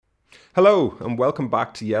Hello, and welcome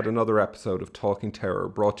back to yet another episode of Talking Terror,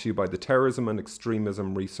 brought to you by the Terrorism and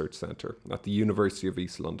Extremism Research Centre at the University of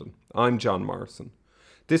East London. I'm John Morrison.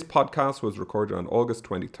 This podcast was recorded on August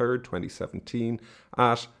 23rd, 2017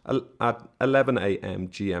 at 11 a.m.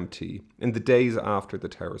 GMT, in the days after the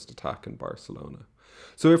terrorist attack in Barcelona.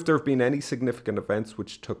 So if there have been any significant events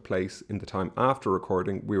which took place in the time after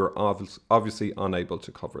recording, we were obviously unable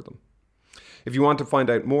to cover them. If you want to find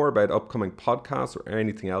out more about upcoming podcasts or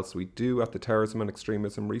anything else we do at the Terrorism and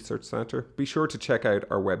Extremism Research Centre, be sure to check out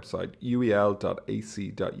our website,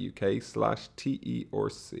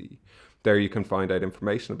 uel.ac.uk/TERC. There you can find out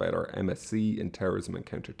information about our MSc in Terrorism and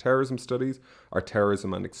Counter-Terrorism Studies, our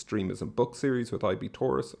Terrorism and Extremism book series with IB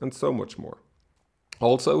Tauris, and so much more.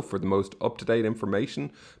 Also, for the most up-to-date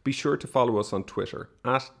information, be sure to follow us on Twitter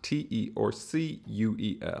at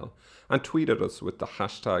TERCUEL and tweet at us with the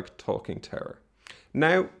hashtag #TalkingTerror.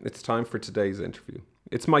 Now, it's time for today's interview.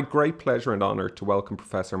 It's my great pleasure and honour to welcome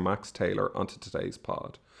Professor Max Taylor onto today's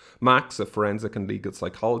pod. Max, a forensic and legal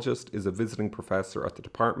psychologist, is a visiting professor at the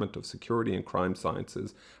Department of Security and Crime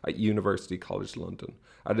Sciences at University College London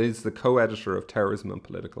and is the co-editor of Terrorism and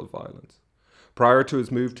Political Violence. Prior to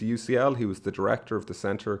his move to UCL, he was the director of the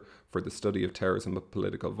Centre for the Study of Terrorism and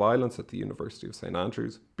Political Violence at the University of St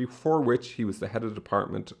Andrews, before which he was the head of the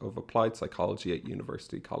Department of Applied Psychology at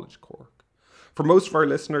University College Cork. For most of our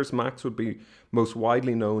listeners, Max would be most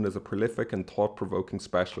widely known as a prolific and thought-provoking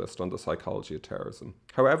specialist on the psychology of terrorism.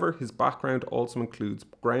 However, his background also includes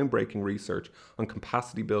groundbreaking research on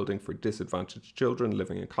capacity building for disadvantaged children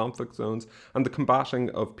living in conflict zones and the combating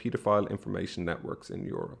of paedophile information networks in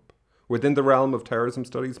Europe. Within the realm of terrorism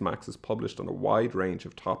studies, Max has published on a wide range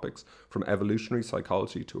of topics, from evolutionary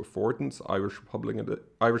psychology to affordance,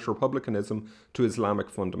 Irish republicanism to Islamic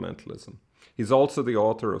fundamentalism. He's also the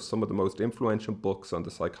author of some of the most influential books on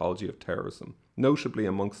the psychology of terrorism. Notably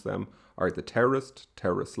amongst them are The Terrorist,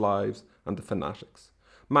 Terrorist Lives, and The Fanatics.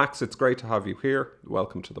 Max, it's great to have you here.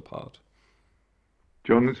 Welcome to the pod.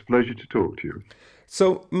 John, it's a pleasure to talk to you.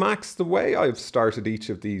 So, Max, the way I've started each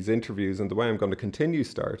of these interviews and the way I'm going to continue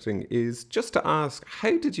starting is just to ask,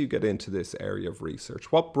 how did you get into this area of research?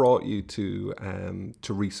 What brought you to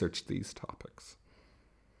research these topics?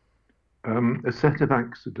 A set of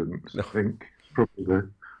accidents, I think, is probably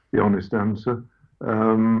the honest answer.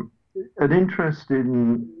 An interest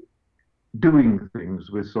in doing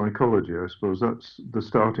things with psychology, I suppose that's the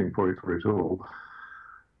starting point for it all.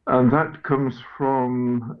 And that comes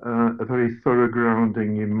from a very thorough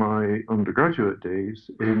grounding in my undergraduate days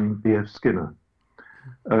in B.F. Skinner.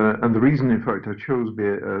 And the reason, in fact, I chose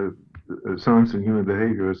Science and Human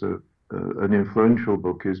Behaviour as an influential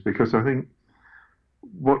book is because I think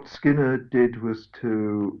what Skinner did was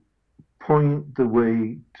to point the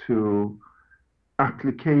way to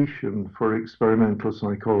application for experimental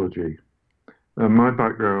psychology. My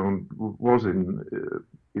background was in,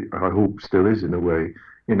 I hope still is in a way,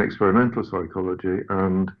 in experimental psychology,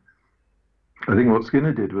 and I think what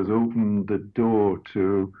Skinner did was open the door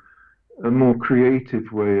to a more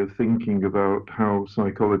creative way of thinking about how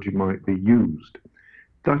psychology might be used.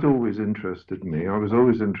 That always interested me. I was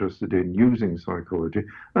always interested in using psychology,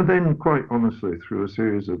 and then quite honestly through a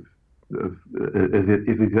series of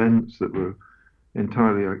events that were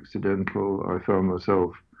entirely accidental, I found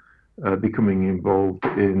myself becoming involved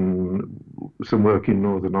in some work in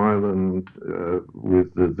Northern Ireland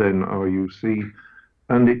with the then RUC,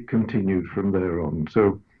 and it continued from there on.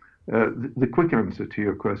 So the quick answer to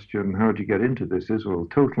your question, how do you get into this, is, well,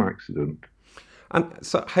 total accident. And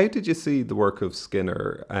so how did you see the work of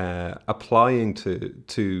Skinner applying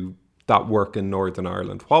to that work in Northern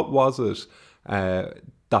Ireland? What was it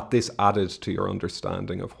that this added to your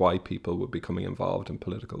understanding of why people would be becoming involved in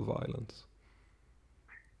political violence?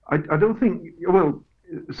 I don't think, well,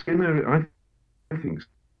 Skinner, I think,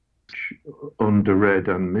 underread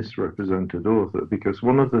and misrepresented author, because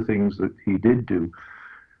one of the things that he did do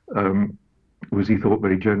was he thought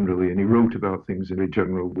very generally, and he wrote about things in very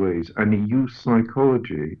general ways, and he used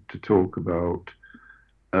psychology to talk about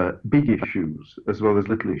big issues as well as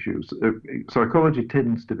little issues. Psychology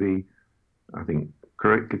tends to be, I think,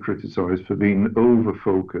 correctly criticized for being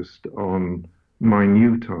over-focused on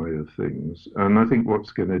minutiae of things. And I think what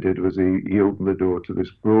Skinner did was he opened the door to this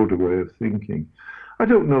broader way of thinking. I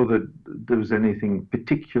don't know that there was anything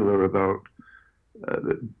particular about,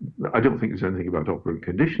 I don't think there's anything about operant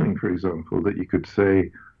conditioning, for example, that you could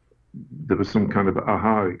say there was some kind of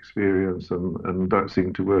aha experience and that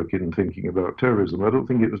seemed to work in thinking about terrorism. I don't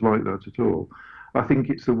think it was like that at all. I think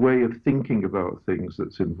it's a way of thinking about things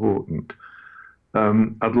that's important.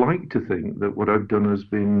 I'd like to think that what I've done has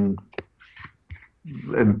been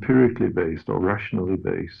empirically based or rationally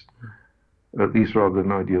based. at least rather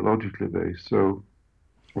than ideologically based. So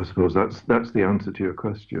I suppose that's the answer to your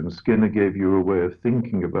question. Skinner gave you a way of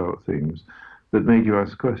thinking about things that made you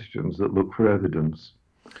ask questions that look for evidence.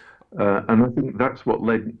 And I think that's what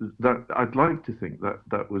led that. I'd like to think that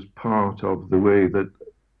that was part of the way that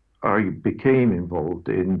I became involved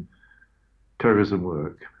in terrorism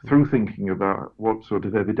work through thinking about what sort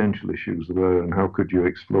of evidential issues there were and how could you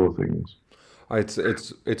explore things.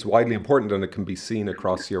 It's widely important, and it can be seen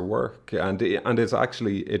across your work, and it's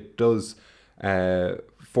actually, it does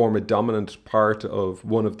form a dominant part of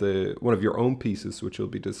one of your own pieces, which we'll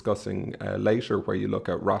be discussing later, where you look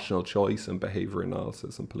at rational choice and behavior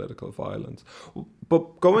analysis and political violence.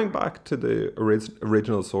 But going back to the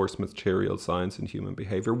original source material, Science and Human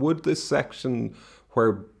Behavior, would this section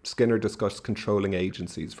where Skinner discussed controlling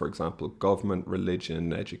agencies, for example, government,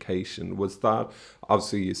 religion, education, was that,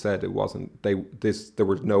 obviously you said it wasn't, there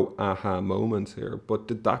were no aha moments here, but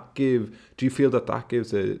do you feel that that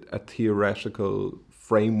gives a theoretical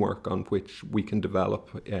framework on which we can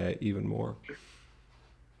develop even more?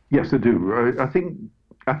 Yes, I do. I think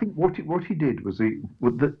what he did was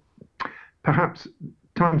perhaps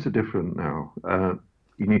times are different now.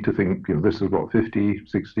 You need to think, this is what, 50,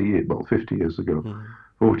 60, well, 50 years ago,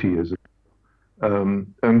 40 years ago.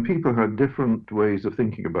 And people had different ways of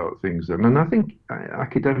thinking about things then. And I think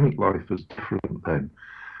academic life was different then.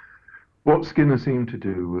 What Skinner seemed to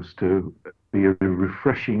do was to be a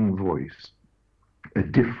refreshing voice, a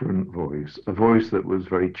different voice, a voice that was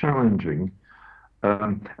very challenging,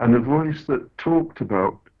 and a voice that talked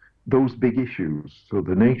about those big issues, so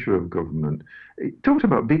the nature of government. It talked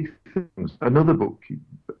about big things. Another book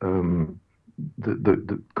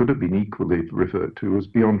that could have been equally referred to was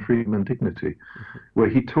Beyond Freedom and Dignity, where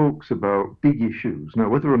he talks about big issues. Now,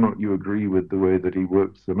 whether or not you agree with the way that he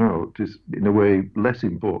works them out is, in a way, less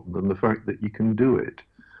important than the fact that you can do it,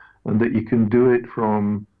 and that you can do it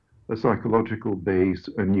from a psychological base,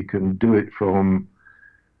 and you can do it from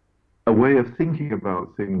a way of thinking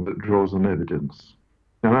about things that draws on evidence.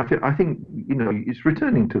 And I think it's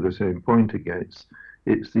returning to the same point again.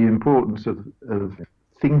 It's the importance of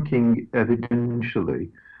thinking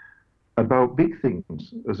evidentially about big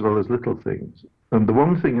things as well as little things. And the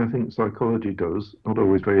one thing I think psychology does, not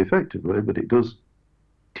always very effectively, but it does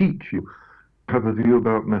teach you, have a view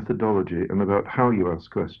about methodology and about how you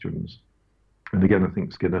ask questions. And again, I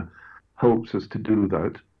think Skinner helps us to do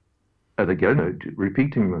that. And again,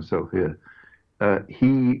 repeating myself here,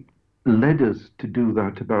 he led us to do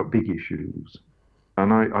that about big issues.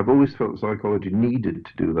 And I've always felt psychology needed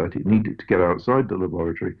to do that. It needed to get outside the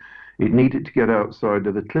laboratory. It needed to get outside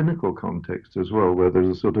of the clinical context as well, where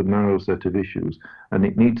there's a sort of narrow set of issues. And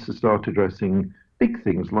it needs to start addressing big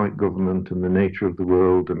things like government and the nature of the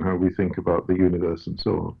world and how we think about the universe and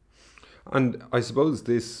so on. And I suppose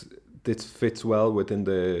this fits well within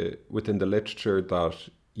the literature that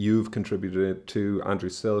you've contributed to, Andrew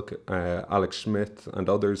Silk, Alex Schmidt, and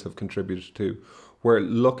others have contributed to. We're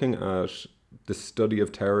looking at the study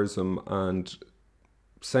of terrorism and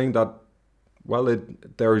saying that, well,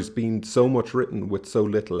 there's been so much written with so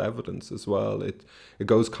little evidence as well. It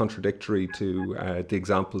goes contradictory to the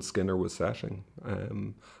example Skinner was setting.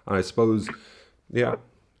 And I suppose, yeah.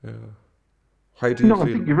 How do you feel? I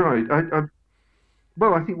think you're right.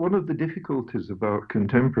 I think one of the difficulties about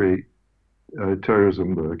contemporary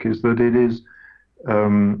terrorism work is that it is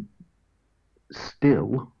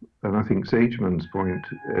still, and I think Sageman's point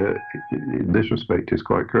in this respect is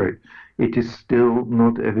quite correct, it is still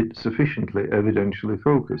not sufficiently evidentially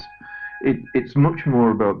focused. It's much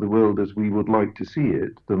more about the world as we would like to see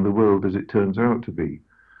it than the world as it turns out to be.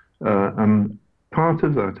 And part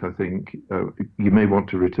of that, I think, you may want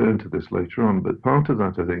to return to this later on, but part of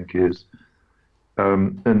that, I think, is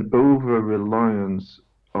an over-reliance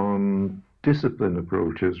on discipline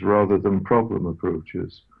approaches rather than problem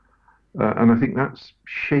approaches. And I think that's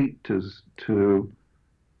shaped us to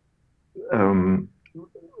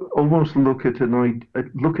almost look at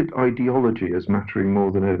ideology as mattering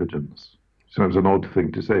more than evidence. Sounds an odd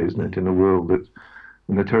thing to say, isn't it?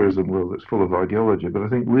 In a terrorism world that's full of ideology. But I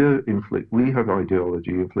think we have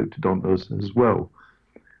ideology inflicted on us as well.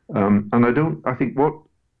 And I think what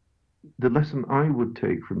the lesson I would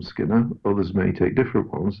take from Skinner, others may take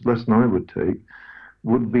different ones, the lesson I would take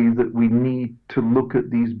would be that we need to look at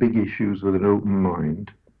these big issues with an open mind,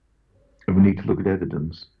 and we need to look at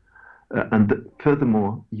evidence. And that,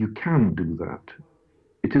 furthermore, you can do that.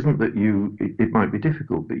 It isn't that it might be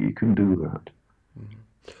difficult, but you can do that.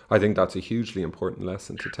 I think that's a hugely important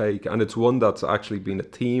lesson to take. And it's one that's actually been a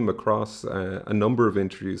theme across a number of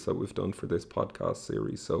interviews that we've done for this podcast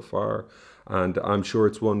series so far. And I'm sure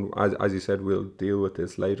it's one, as you said, we'll deal with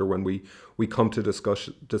this later when we come to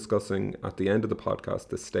discussing at the end of the podcast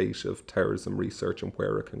the state of terrorism research and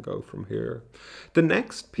where it can go from here. The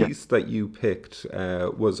next piece that you picked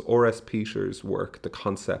was R.S. Peters' work, The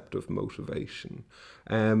Concept of Motivation.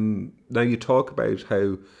 Now you talk about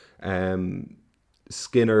how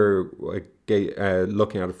Skinner,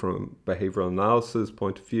 looking at it from a behavioural analysis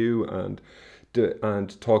point of view and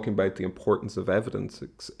talking about the importance of evidence,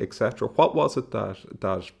 etc. What was it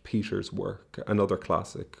that Peters' work, another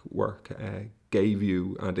classic work, gave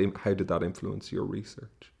you, and how did that influence your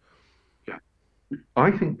research? Yeah,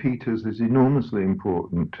 I think Peters is enormously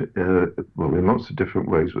important, well, in lots of different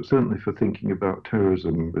ways, but certainly for thinking about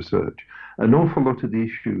terrorism research. An awful lot of the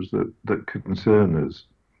issues that concern us,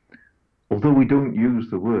 although we don't use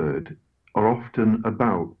the word, are often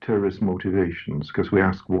about terrorist motivations because we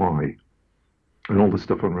ask why. And all the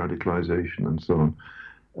stuff on radicalization and so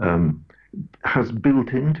on has built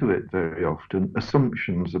into it very often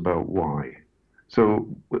assumptions about why. So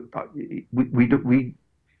I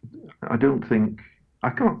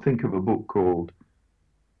can't think of a book called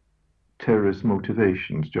Terrorist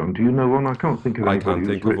Motivations. John, do you know one? I can't think of anybody. I can't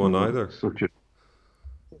think of one either.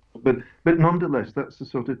 But nonetheless, that's a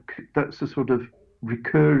sort of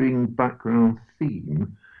recurring background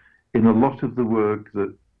theme in a lot of the work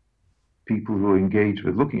that people who are engaged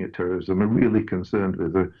with looking at terrorism are really concerned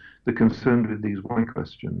with. They're concerned with these why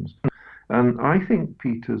questions. And I think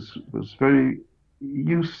Peters was very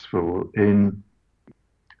useful in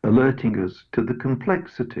alerting us to the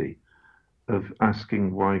complexity of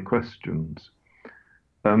asking why questions.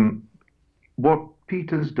 What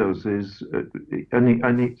Peters does is,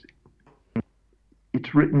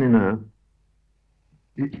 it's written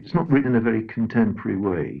it's not written in a very contemporary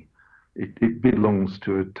way. It belongs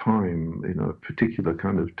to a time, a particular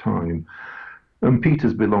kind of time. And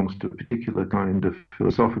Peters belongs to a particular kind of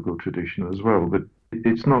philosophical tradition as well, but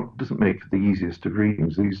doesn't make for the easiest of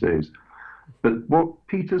readings these days. But what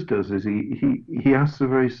Peters does is he asks a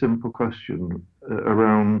very simple question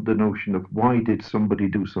around the notion of why did somebody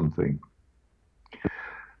do something?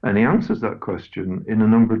 And he answers that question in a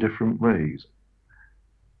number of different ways.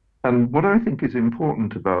 And what I think is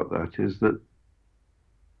important about that is that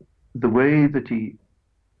the way that he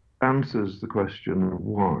answers the question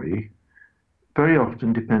why very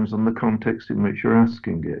often depends on the context in which you're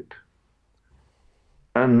asking it.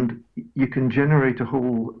 And you can generate a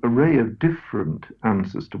whole array of different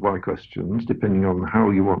answers to why questions, depending on how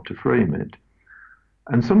you want to frame it.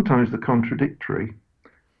 And sometimes they're contradictory,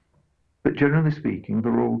 but generally speaking,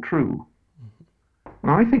 they're all true.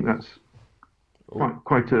 And I think that's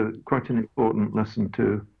quite an important lesson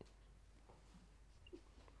to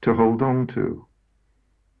hold on to.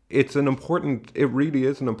 It really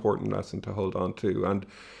is an important lesson to hold on to. And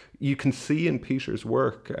you can see in Peters'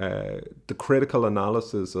 work the critical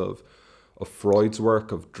analysis of Freud's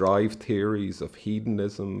work, of drive theories, of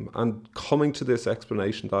hedonism, and coming to this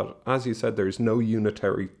explanation that, as you said, there's no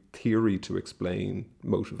unitary theory to explain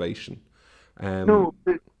motivation. No,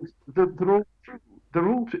 they're all true.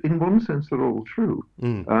 In one sense, they're all true.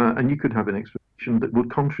 And you could have an explanation that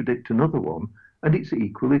would contradict another one, and it's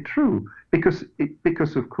equally true because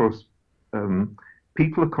of course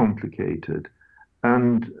people are complicated,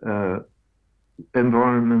 and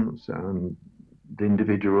environments and the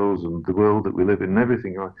individuals and the world that we live in and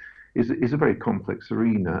everything is a very complex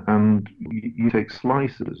arena. And you take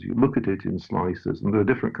slices, you look at it in slices, and there are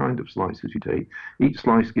different kinds of slices you take. Each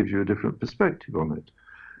slice gives you a different perspective on it.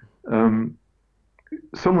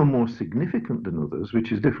 Some are more significant than others,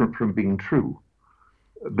 which is different from being true.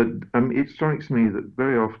 But it strikes me that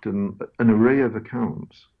very often an array of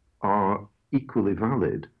accounts are equally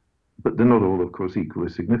valid, but they're not all, of course, equally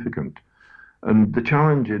significant. And the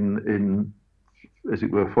challenge in as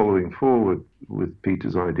it were, following forward with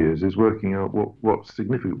Peter's ideas is working out what's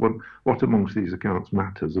significant, what amongst these accounts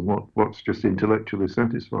matters, and what's just intellectually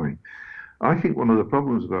satisfying. I think one of the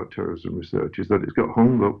problems about terrorism research is that it's got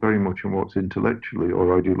hung up very much on what's intellectually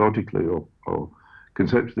or ideologically or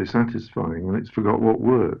conceptually satisfying, and it's forgot what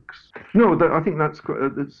works. No, I think that's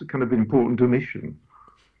a kind of important omission.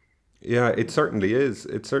 Yeah, it certainly is.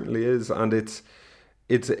 It certainly is, and it's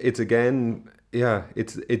again, yeah,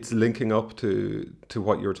 it's linking up to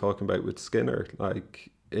what you're talking about with Skinner. Like,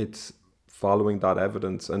 it's following that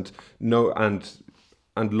evidence and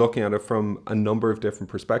looking at it from a number of different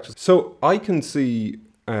perspectives. So I can see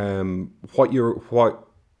what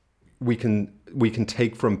we can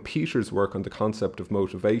take from Peter's work on the concept of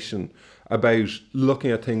motivation about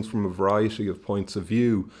looking at things from a variety of points of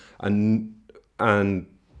view, and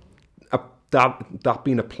that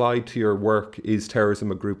being applied to your work. Is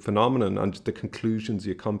terrorism a group phenomenon? And the conclusions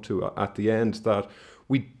you come to at the end, that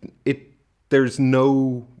there's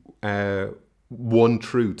no one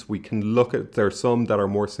truth. We can look at, there are some that are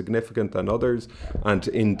more significant than others, and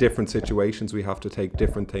in different situations we have to take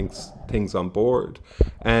different things on board.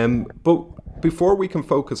 But before we can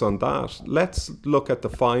focus on that, let's look at the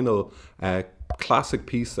final classic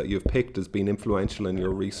piece that you've picked as being influential in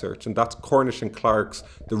your research, and that's Cornish and Clarke's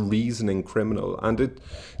The Reasoning Criminal. And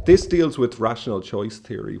this deals with rational choice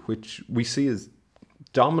theory, which we see as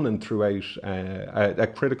dominant throughout, a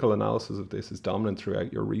critical analysis of this is dominant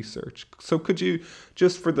throughout your research. So could you,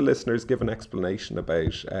 just for the listeners, give an explanation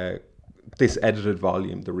about this edited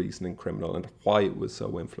volume, The Reasoning Criminal, and why it was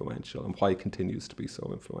so influential and why it continues to be so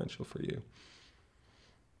influential for you?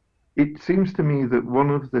 It seems to me that one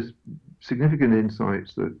of the significant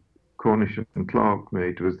insights that Cornish and Clarke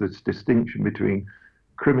made was this distinction between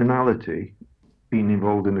criminality, being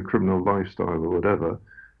involved in a criminal lifestyle or whatever,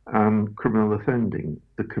 and criminal offending,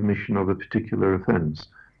 the commission of a particular offence.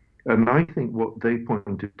 And I think what they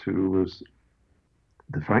pointed to was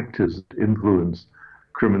the factors that influence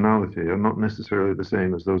criminality are not necessarily the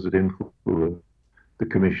same as those that influence the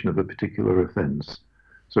commission of a particular offence.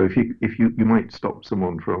 So if you might stop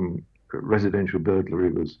someone from residential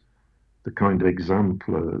burglary, was the kind of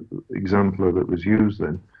exemplar that was used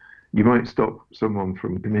then. You might stop someone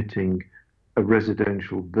from committing a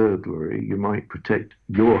residential burglary. You might protect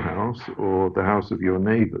your house or the house of your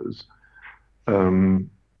neighbours, and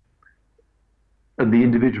the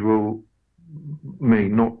individual may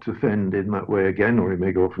not offend in that way again, or he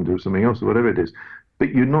may go off and do something else, or whatever it is.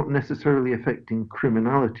 But you're not necessarily affecting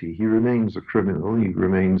criminality. He remains a criminal. He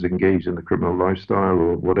remains engaged in a criminal lifestyle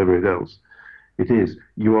or whatever else it is.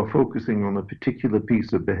 You are focusing on a particular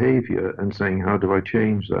piece of behaviour and saying, how do I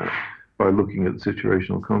change that, by looking at the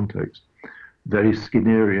situational context. Very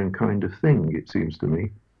Skinnerian kind of thing, it seems to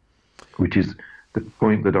me, which is the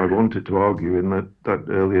point that I wanted to argue in that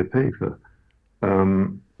earlier paper.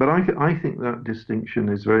 But I think that distinction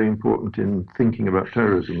is very important in thinking about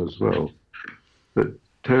terrorism as well. That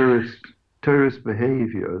terrorist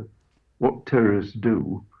behaviour, what terrorists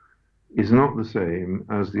do, is not the same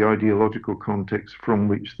as the ideological context from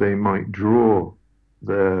which they might draw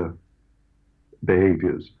their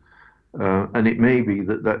behaviours. And it may be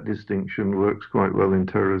that distinction works quite well in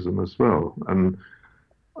terrorism as well. And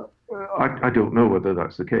I don't know whether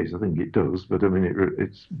that's the case. I think it does, but I mean,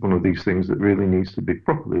 it's one of these things that really needs to be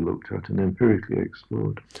properly looked at and empirically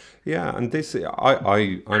explored. Yeah, and this,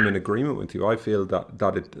 I'm in agreement with you. I feel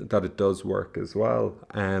that it does work as well.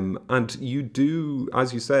 And you do,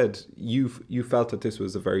 as you said, you felt that this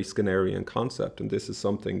was a very Skinnerian concept, and this is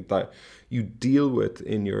something that you deal with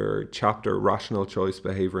in your chapter, Rational Choice,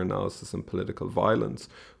 Behaviour Analysis and Political Violence,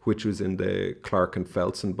 which was in the Clarke and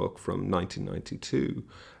Felsen book from 1992.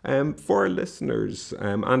 For our listeners,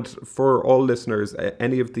 and for all listeners,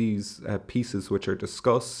 any of these pieces which are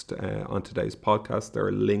discussed on today's podcast, there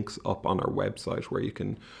are links up on our website where you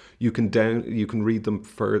can read them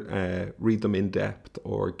read them in depth,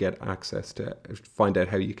 or get access to, find out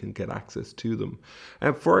how you can get access to them.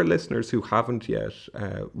 For our listeners who haven't yet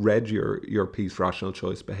read your piece, Rational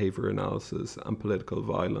Choice, Behaviour Analysis and Political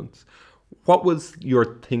Violence, what was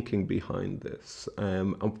your thinking behind this,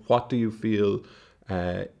 and what do you feel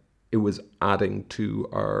it was adding to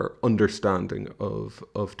our understanding of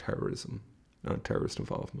terrorism and terrorist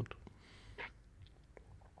involvement?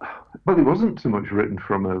 Well, it wasn't so much written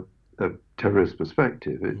from a terrorist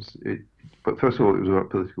perspective. But first of all, it was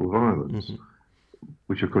about political violence,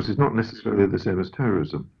 which of course is not necessarily the same as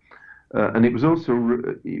terrorism. And it was also,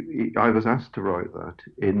 I was asked to write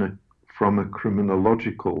that from a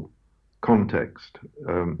criminological context,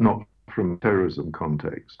 not from terrorism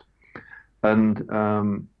context.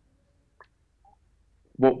 And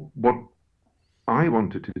what I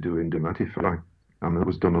wanted to do in doing that, it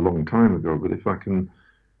was done a long time ago, but if I can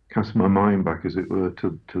cast my mind back, as it were,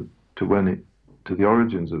 to the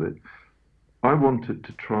origins of it, I wanted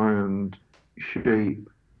to try and shape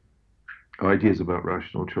ideas about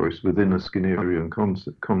rational choice within a Skinnerian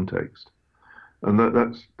context. And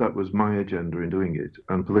that was my agenda in doing it.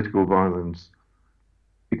 And political violence,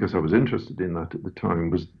 because I was interested in that at the time,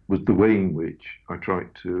 was the way in which I tried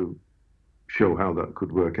to show how that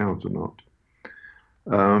could work out or not.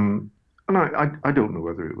 And I don't know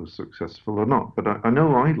whether it was successful or not, but I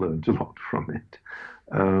know I learned a lot from it.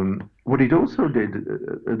 What it also did,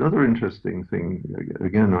 another interesting thing,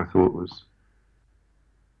 again, I thought was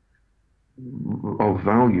of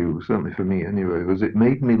value, certainly for me anyway, was it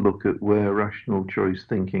made me look at where rational choice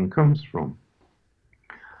thinking comes from.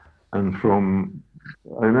 And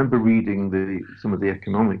I remember reading some of the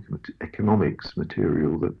economics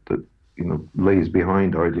material that lays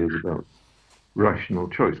behind ideas about rational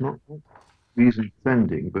choice, not reason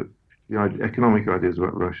defending, but the economic ideas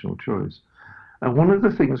about rational choice. And one of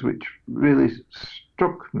the things which really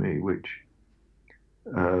struck me, which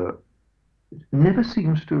uh, never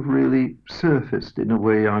seems to have really surfaced in a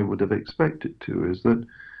way I would have expected to, is that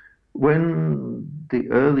when the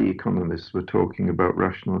early economists were talking about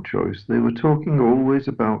rational choice, they were talking always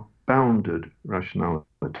about bounded rationality.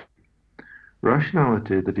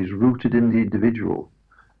 Rationality that is rooted in the individual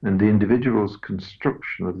and the individual's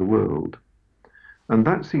construction of the world. And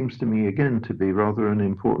that seems to me, again, to be rather an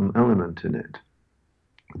important element in it.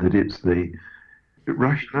 That it's the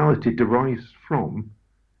rationality derives from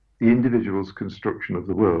the individual's construction of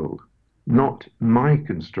the world, not my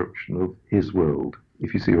construction of his world,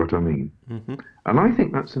 if you see what I mean. Mm-hmm. And I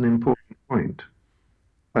think that's an important point.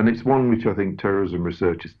 And it's one which I think terrorism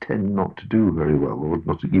researchers tend not to do very well, or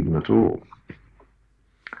not even at all.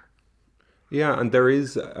 Yeah, and there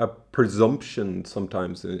is a presumption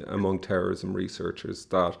sometimes among terrorism researchers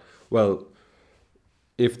that, well,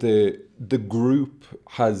 if the group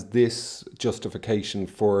has this justification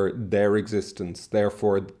for their existence,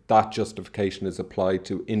 therefore that justification is applied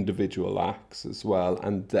to individual acts as well,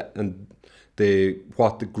 and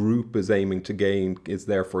what the group is aiming to gain is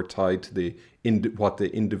therefore tied to what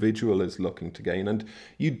the individual is looking to gain. And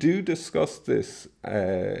you do discuss this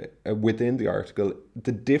within the article,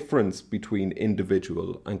 the difference between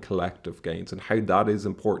individual and collective gains and how that is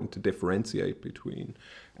important to differentiate between.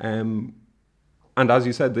 And as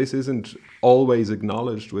you said, this isn't always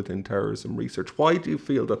acknowledged within terrorism research. Why do you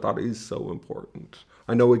feel that that is so important?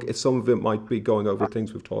 I know some of it might be going over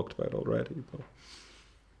things we've talked about already. But.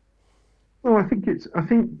 Well, I think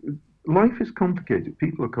life is complicated.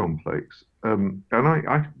 People are complex, and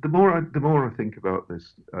the more I think about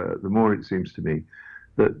this, the more it seems to me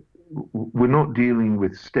that we're not dealing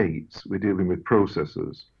with states. We're dealing with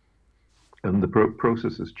processes, and the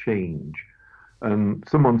processes change. And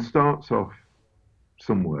someone starts off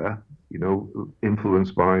somewhere,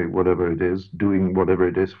 influenced by whatever it is, doing whatever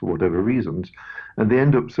it is for whatever reasons, and they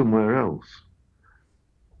end up somewhere else.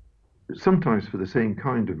 Sometimes for the same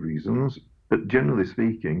kind of reasons, but generally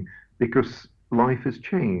speaking, because life has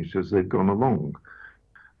changed as they've gone along.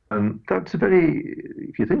 And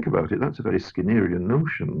if you think about it, that's a very Skinnerian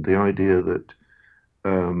notion, the idea that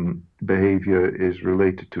behavior is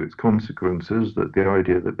related to its consequences, that the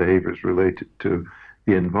idea that behavior is related to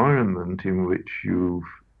the environment in which you've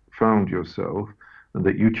found yourself, and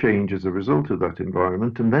that you change as a result of that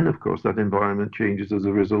environment, and then, of course, that environment changes as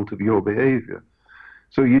a result of your behavior.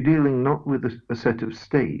 So you're dealing not with a set of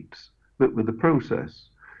states, but with a process.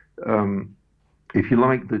 If you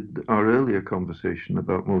like, our earlier conversation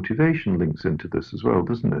about motivation links into this as well,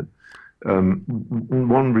 doesn't it?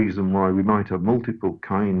 One reason why we might have multiple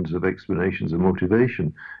kinds of explanations of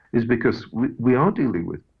motivation is because we are dealing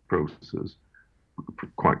with processes,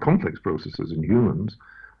 quite complex processes in humans,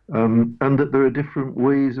 and that there are different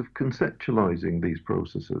ways of conceptualizing these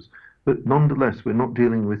processes. But nonetheless, we're not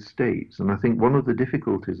dealing with states. And I think one of the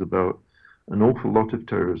difficulties about an awful lot of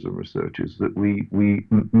terrorism research is that we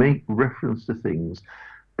make reference to things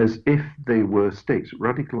as if they were states.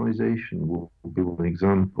 Radicalization will be one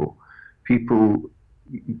example. People,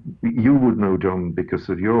 you would know, John, because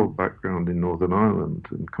of your background in Northern Ireland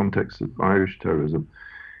and context of Irish terrorism.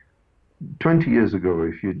 20 years ago,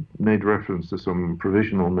 if you'd made reference to some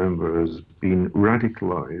provisional member as being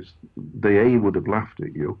radicalized, they would have laughed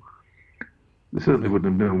at you. They certainly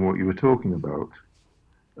wouldn't have known what you were talking about.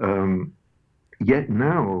 Yet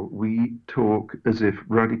now we talk as if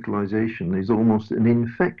radicalization is almost an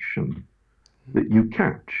infection that you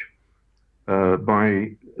catch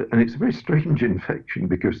and it's a very strange infection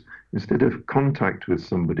because instead of contact with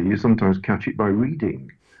somebody, you sometimes catch it by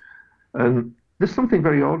reading. And there's something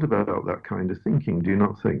very odd about that kind of thinking, do you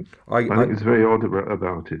not think? I think it's very odd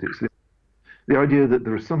about it. It's the idea that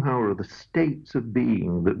there are somehow or other states of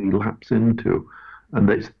being that we lapse into, and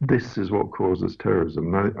this is what causes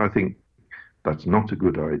terrorism. I think that's not a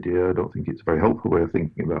good idea. I don't think it's a very helpful way of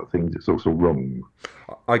thinking about things. It's also wrong.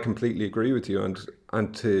 I completely agree with you,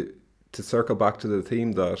 and to circle back to the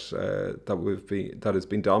theme that has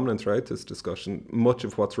been dominant throughout this discussion, much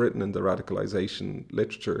of what's written in the radicalization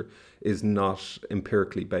literature is not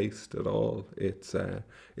empirically based at all. It's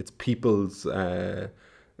people's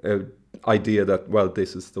idea that, well,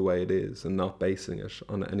 this is the way it is, and not basing it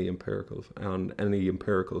on any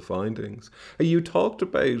empirical findings. You talked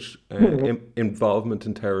about involvement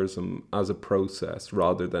in terrorism as a process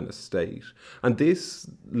rather than a state, and this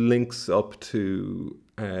links up to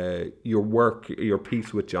your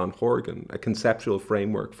piece with John Horgan, a conceptual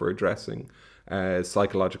framework for addressing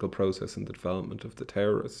psychological process in the development of the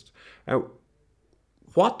terrorist.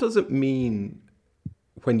 What does it mean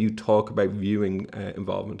when you talk about viewing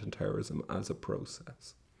involvement in terrorism as a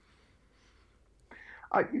process?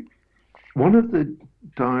 One of the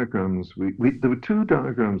diagrams, there were two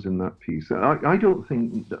diagrams in that piece. I don't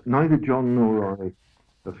think that neither John nor I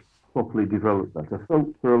have properly developed that. I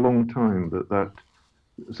felt for a long time that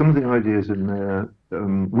some of the ideas in there,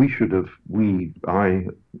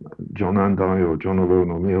 John and I, or John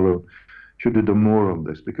alone or me alone, should have done more on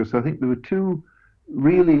this, because I think there were two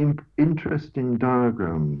really interesting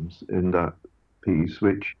diagrams in that piece,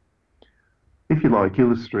 which, if you like,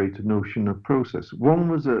 illustrate a notion of process. One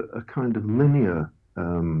was a kind of linear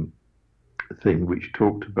thing, which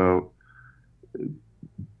talked about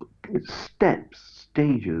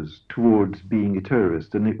stages towards being a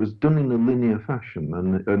terrorist, and it was done in a linear fashion,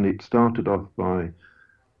 and it started off by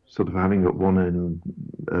sort of having at one end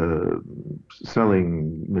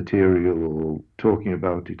selling material or talking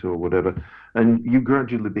about it or whatever, and you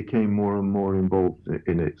gradually became more and more involved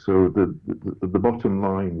in it. So the bottom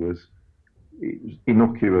line was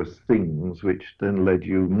innocuous things, which then led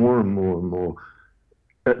you more and more and more,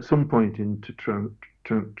 at some point into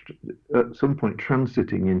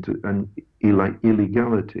transiting into an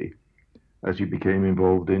illegality, as you became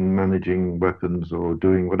involved in managing weapons or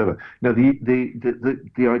doing whatever. Now,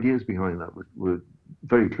 the ideas behind that were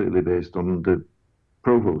very clearly based on the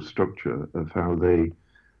provost structure of how they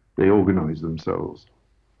organise themselves,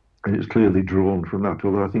 and it's clearly drawn from that.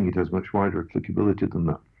 Although I think it has much wider applicability than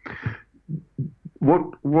that.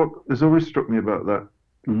 What has always struck me about that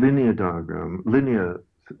linear diagram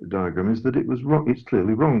is that it was wrong. It's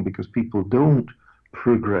clearly wrong, because people don't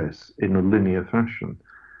progress in a linear fashion.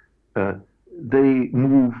 They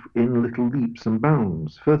move in little leaps and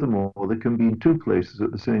bounds. Furthermore, they can be in two places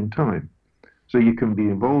at the same time. So you can be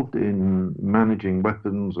involved in managing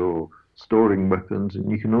weapons or storing weapons,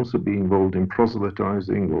 and you can also be involved in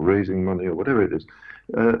proselytizing or raising money or whatever it is.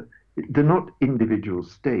 They're not individual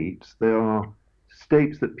states. They are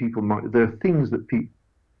states that they're things that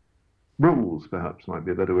roles, perhaps might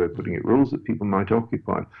be a better way of putting it, roles that people might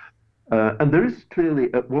occupy. And there is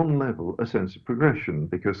clearly, at one level, a sense of progression,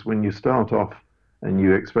 because when you start off and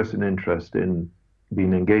you express an interest in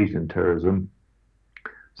being engaged in terrorism,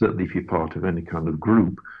 certainly if you're part of any kind of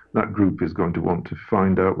group, that group is going to want to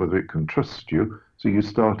find out whether it can trust you. So you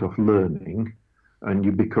start off learning, and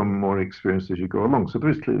you become more experienced as you go along. So there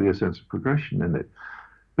is clearly a sense of progression in it.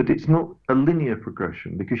 But it's not a linear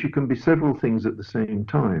progression, because you can be several things at the same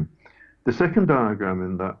time. The second diagram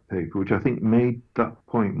in that paper, which I think made that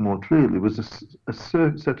point more clearly, was a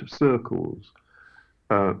set of circles,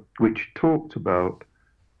 which talked about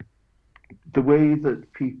the way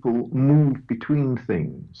that people move between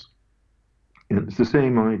things. And it's the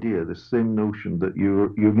same idea, the same notion that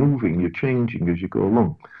you're moving, you're changing as you go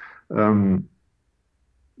along.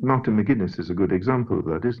 Martin McGuinness is a good example of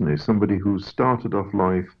that, isn't he? Somebody who started off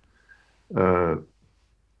life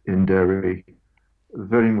in Derry,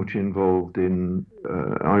 very much involved in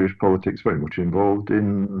Irish politics, very much involved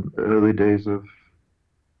in early days of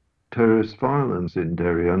terrorist violence in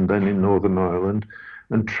Derry and then in Northern Ireland,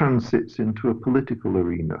 and transits into a political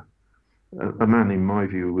arena. A man, in my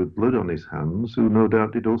view, with blood on his hands, who no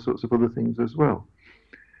doubt did all sorts of other things as well.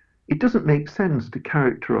 It doesn't make sense to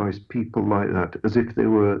characterize people like that as if they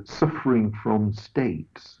were suffering from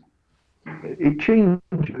states. It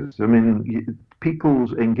changes. I mean,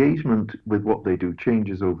 people's engagement with what they do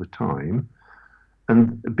changes over time,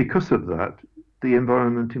 and because of that, the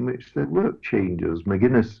environment in which they work changes.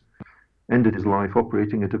 McGuinness ended his life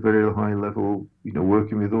operating at a very high level,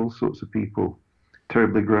 working with all sorts of people,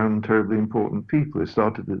 terribly grand, terribly important people. He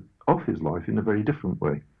started off his life in a very different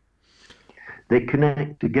way. They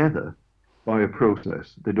connect together by a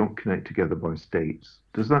process. They don't connect together by states.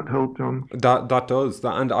 Does that help, John? That does.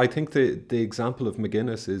 And I think the example of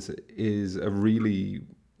McGuinness is a really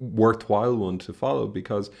worthwhile one to follow,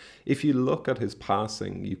 because if you look at his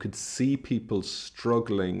passing, you could see people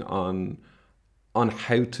struggling on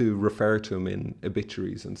how to refer to him in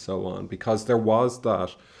obituaries and so on, because there was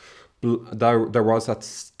that there was that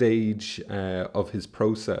stage of his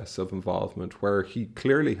process of involvement where he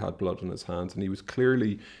clearly had blood on his hands, and he was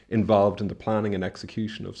clearly involved in the planning and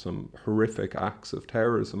execution of some horrific acts of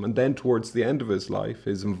terrorism. And then towards the end of his life,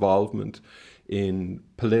 his involvement in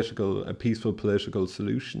political and peaceful political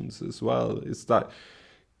solutions as well is that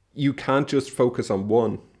you can't just focus on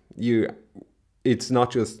one. It's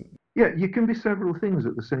not just... Yeah, you can be several things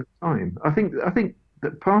at the same time. I think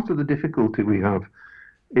that part of the difficulty we have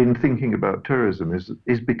in thinking about terrorism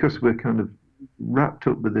is because we're kind of wrapped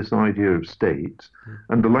up with this idea of states,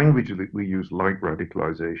 and the language that we use, like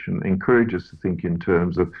radicalization, encourages us to think in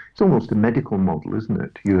terms of, it's almost a medical model, isn't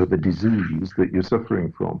it? You have a disease that you're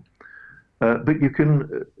suffering from, but you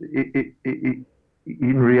can, in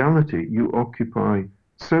reality, you occupy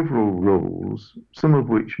several roles, some of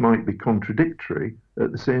which might be contradictory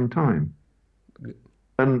at the same time.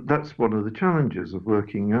 And that's one of the challenges of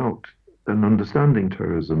working out and understanding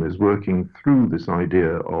terrorism, is working through this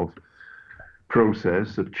idea of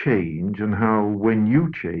process of change, and how when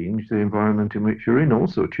you change, the environment in which you're in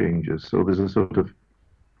also changes. So there's a sort of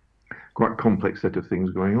quite complex set of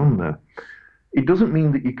things going on there. It doesn't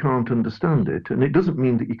mean that you can't understand it, and it doesn't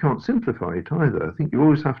mean that you can't simplify it either. I think you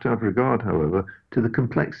always have to have regard, however, to the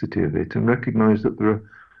complexity of it, and recognize that there are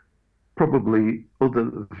probably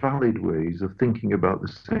other valid ways of thinking about the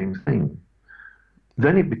same thing.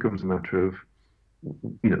 Then it becomes a matter of,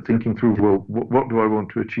 thinking through, well, what do I want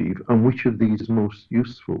to achieve, and which of these is most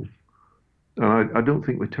useful? And I don't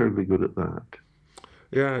think we're terribly good at that.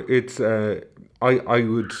 Yeah, it's. I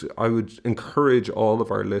would encourage all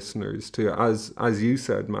of our listeners to, as you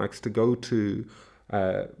said, Max, to go to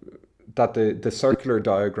that the circular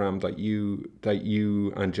diagram that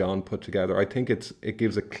you and John put together. I think it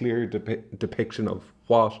gives a clear depiction of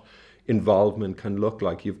what involvement can look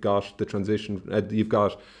like. You've got the transition. You've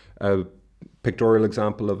got a pictorial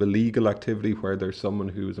example of a legal activity where there's someone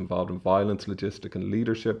who is involved in violence, logistic, and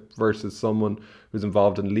leadership, versus someone who's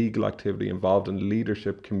involved in legal activity, involved in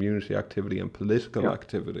leadership, community activity, and political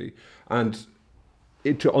activity. And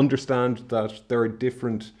to understand that there are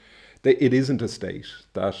different, it isn't a state,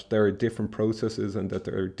 that there are different processes, and that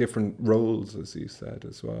there are different roles, as you said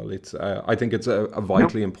as well. It's I think it's a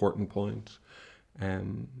vitally important point.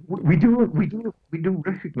 We do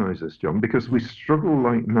recognise this, John, because we struggle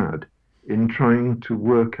like mad in trying to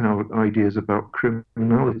work out ideas about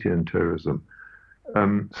criminality and terrorism.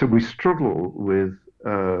 So we struggle with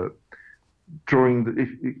drawing,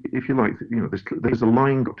 if you like, there's a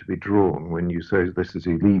line got to be drawn when you say this is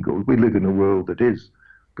illegal. We live in a world that is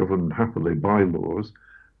governed happily by laws,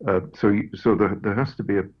 so there has to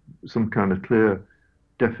be some kind of clear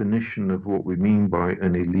definition of what we mean by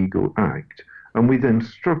an illegal act. And we then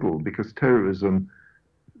struggle because terrorism,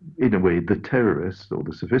 in a way, the terrorist or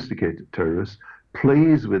the sophisticated terrorist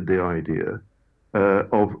plays with the idea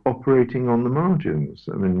of operating on the margins.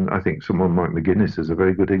 I mean, I think someone like McGuinness is a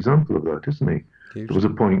very good example of that, isn't he? Hugely. There was a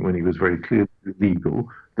point when he was very clearly legal.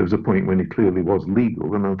 There was a point when he clearly was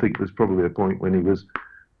legal. And I think there's probably a point when he was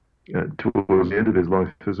towards the end of his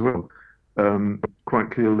life as well,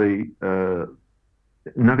 quite clearly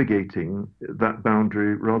navigating that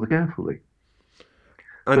boundary rather carefully.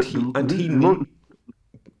 And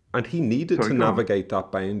he needed to navigate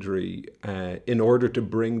that boundary in order to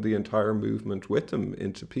bring the entire movement with him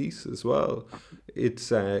into peace as well.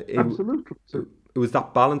 Absolutely. It was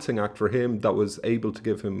that balancing act for him that was able to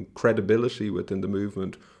give him credibility within the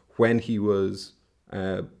movement when he was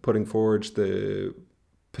putting forward the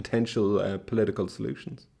potential political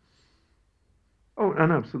solutions. Oh,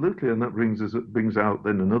 and absolutely, and that brings out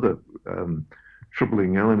then another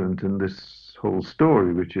troubling element in this whole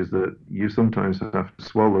story, which is that you sometimes have to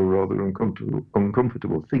swallow rather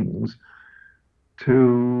uncomfortable things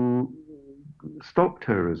to stop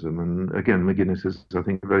terrorism. And again, McGuinness is, I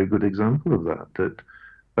think, a very good example of that.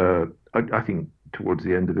 That I think towards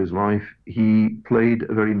the end of his life, he played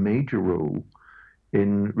a very major role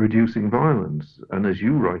in reducing violence. And as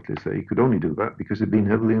you rightly say, he could only do that because he'd been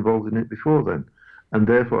heavily involved in it before then, and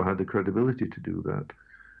therefore had the credibility to do that.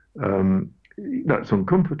 That's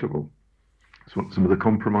uncomfortable. It's some of the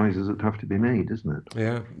compromises that have to be made, isn't it?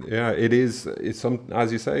 Yeah, it is.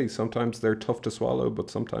 As you say, sometimes they're tough to swallow,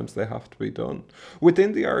 but sometimes they have to be done.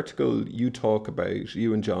 Within the article, you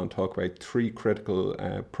and John talk about three critical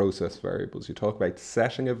process variables. You talk about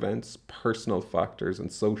setting events, personal factors,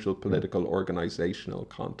 and social, political, organizational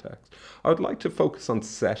context. I would like to focus on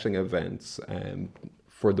setting events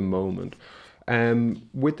for the moment.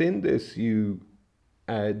 Within this,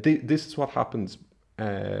 this is what happens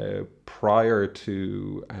prior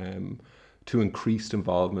to increased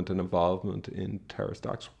involvement in terrorist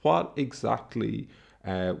acts. What exactly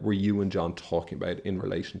were you and John talking about in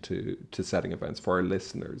relation to setting events for our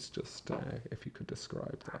listeners? Just if you could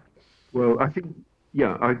describe that. Well, I think,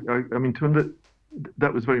 yeah, I mean,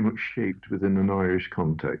 that was very much shaped within an Irish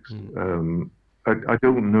context. I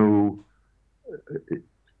don't know.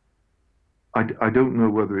 I don't know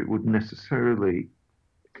whether it would necessarily.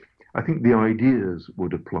 I think the ideas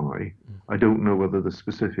would apply. I don't know whether the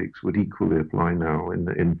specifics would equally apply now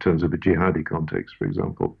in terms of a jihadi context, for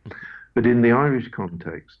example. But in the Irish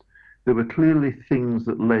context, there were clearly things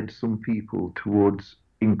that led some people towards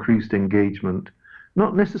increased engagement,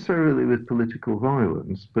 not necessarily with political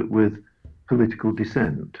violence, but with political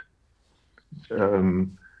dissent.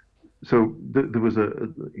 So there was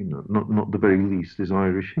not the very least is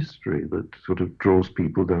Irish history that sort of draws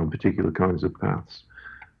people down particular kinds of paths.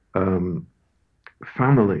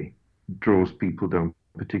 Family draws people down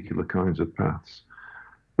particular kinds of paths.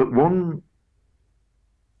 But one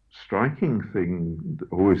striking thing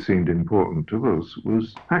that always seemed important to us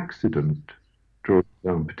was accident draws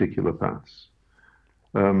down particular paths.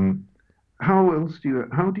 How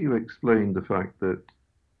do you explain the fact that,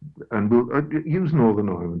 and we'll use Northern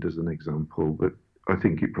Ireland as an example, but I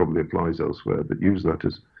think it probably applies elsewhere, but use that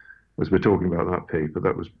as we're talking about that paper,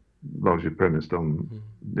 that was largely premised on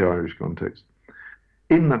the Irish context.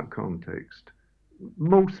 In that context,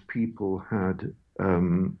 most people had,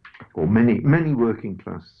 or many working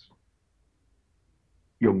class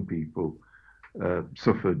young people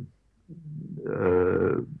suffered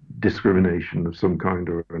discrimination of some kind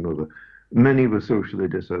or another. Many were socially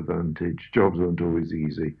disadvantaged. Jobs weren't always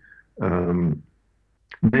easy.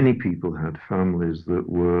 Many people had families that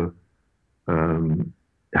were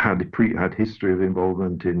had history of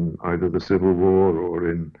involvement in either the Civil War or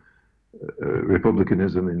in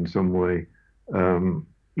republicanism in some way.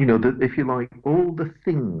 That if you like, all the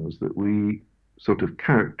things that we sort of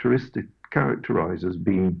characterize as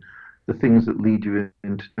being the things that lead you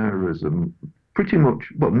into terrorism, pretty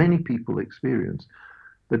much, well, many people experience,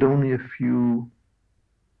 but only a few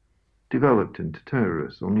developed into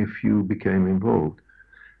terrorists, only a few became involved.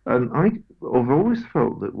 And I've always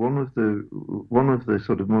felt that one of the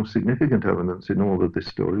sort of most significant elements in all of this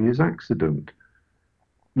story is accident.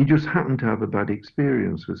 You just happen to have a bad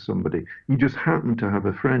experience with somebody. You just happen to have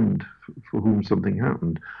a friend for whom something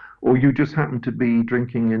happened. Or you just happen to be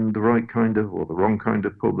drinking in the right kind of or the wrong kind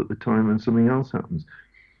of pub at the time and something else happens.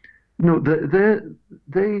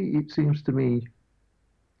 It seems to me,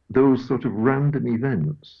 those sort of random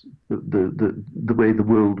events, the way the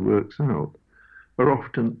world works out, are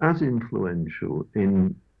often as influential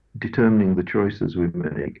in determining the choices we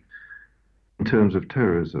make in terms of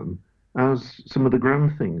terrorism as some of the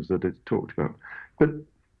grand things that it's talked about. But,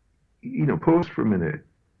 pause for a minute,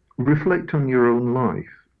 reflect on your own life,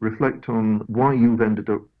 reflect on why you've ended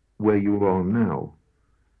up where you are now,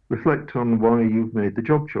 reflect on why you've made the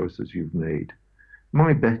job choices you've made.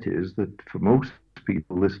 My bet is that for most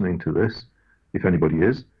people listening to this, if anybody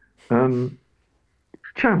is,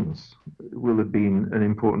 chance will have been an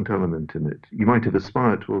important element in it. You might have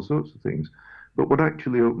aspired to all sorts of things, but what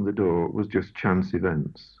actually opened the door was just chance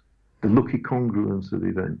events, the lucky congruence of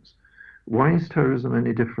events. Why is terrorism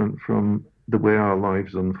any different from the way our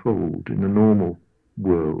lives unfold in a normal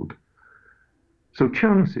world? So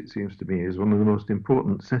chance, it seems to me, is one of the most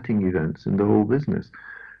important setting events in the whole business.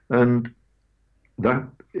 And that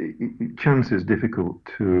chance is difficult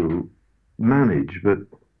to manage, but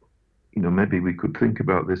maybe we could think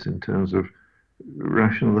about this in terms of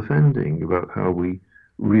rational offending, about how we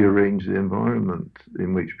rearrange the environment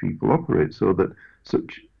in which people operate so that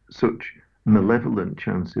such malevolent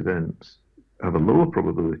chance events have a lower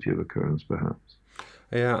probability of occurrence, perhaps.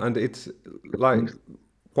 Yeah, and it's like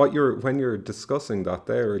when you're discussing that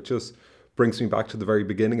there, it just brings me back to the very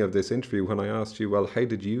beginning of this interview when I asked you, well, how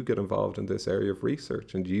did you get involved in this area of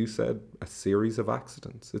research? And you said a series of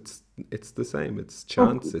accidents. It's the same. It's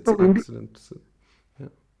chance. It's accidents. Yeah.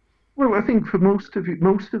 Well, I think for most of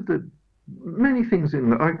the many things in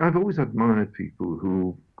that, I've always admired people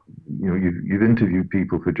who, you've interviewed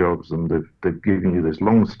people for jobs and they've given you this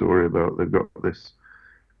long story about they've got this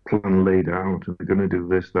plan laid out and they're going to do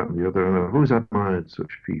this, that, and the other. And I've always admired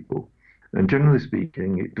such people. And generally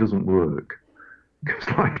speaking, it doesn't work, because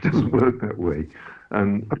life doesn't work that way.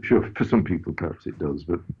 And I'm sure for some people perhaps it does,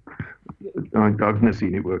 but I've never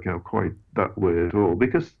seen it work out quite that way at all,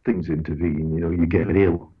 because things intervene. You get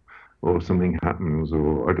ill or something happens,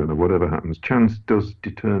 or I don't know, whatever happens. Chance does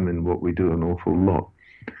determine what we do an awful lot.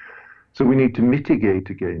 So we need to mitigate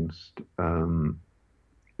against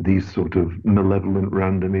these sort of malevolent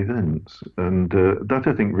random events. And that,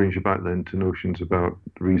 I think, brings you back then to notions about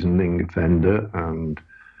reasoning offender and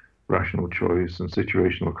rational choice and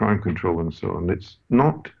situational crime control and so on. It's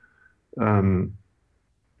not um,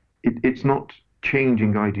 it's not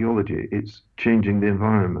changing ideology. It's changing the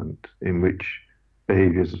environment in which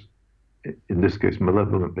behaviours, in this case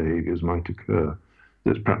malevolent behaviours, might occur.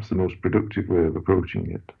 That's perhaps the most productive way of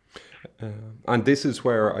approaching it. And this is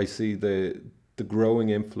where I see the growing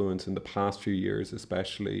influence in the past few years,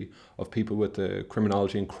 especially of people with the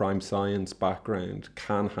criminology and crime science background,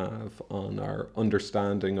 can have on our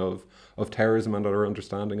understanding of terrorism and our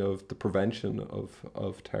understanding of the prevention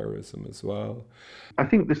of terrorism as well. I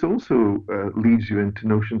think this also leads you into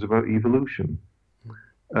notions about evolution.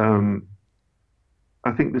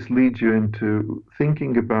 I think this leads you into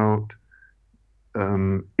thinking about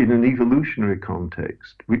in an evolutionary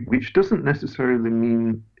context, which doesn't necessarily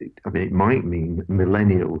mean, I mean, it might mean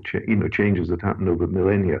millennial, changes that happen over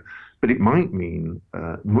millennia, but it might mean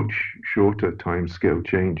much shorter timescale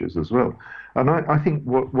changes as well. And I think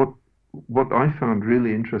what I found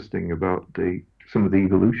really interesting about some of the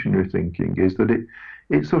evolutionary thinking is that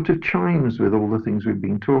it sort of chimes with all the things we've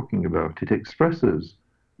been talking about. It expresses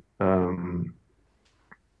in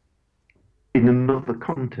another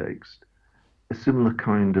context a similar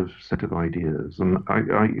kind of set of ideas. And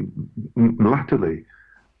I latterly,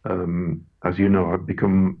 as you know, I've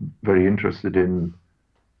become very interested in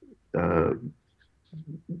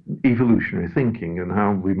evolutionary thinking and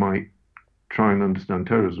how we might try and understand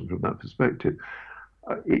terrorism from that perspective.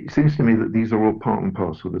 It seems to me that these are all part and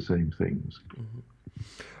parcel of the same things.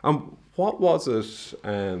 Mm-hmm. What was it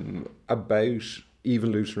about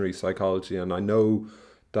evolutionary psychology? And I know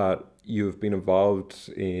that you've been involved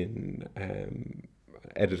in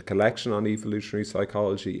edited collection on evolutionary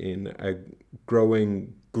psychology in a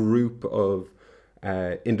growing group of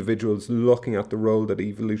individuals looking at the role that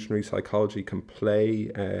evolutionary psychology can play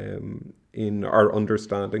in our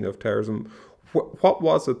understanding of terrorism. What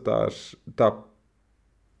was it that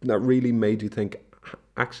really made you think,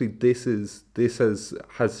 actually, this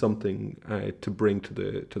has something to bring to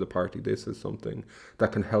the party? This is something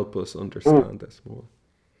that can help us understand this more.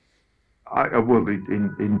 Well,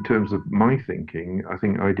 in terms of my thinking, I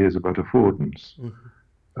think ideas about affordance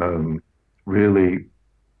really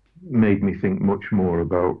made me think much more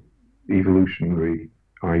about evolutionary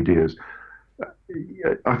ideas.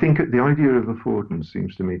 I think the idea of affordance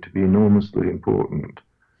seems to me to be enormously important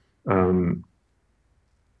in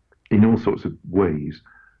all sorts of ways,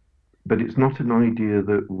 but it's not an idea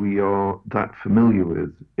that we are that familiar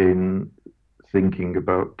with in thinking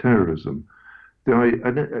about terrorism.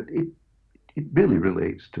 It really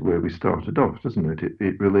relates to where we started off, doesn't it?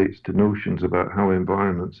 It relates to notions about how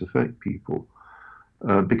environments affect people.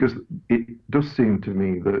 Because it does seem to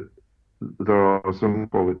me that there are some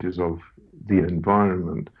qualities of the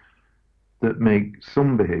environment that make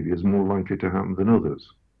some behaviours more likely to happen than others.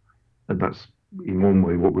 And that's, in one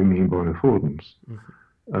way, what we mean by affordance.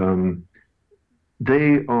 Mm-hmm.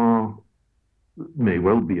 They may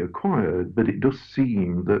well be acquired, but it does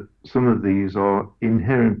seem that some of these are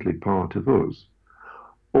inherently part of us,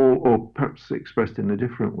 or perhaps expressed in a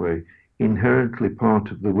different way, inherently part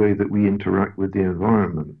of the way that we interact with the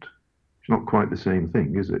environment. It's not quite the same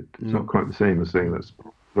thing, is it? It's not quite the same as saying that's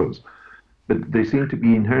part of us. But they seem to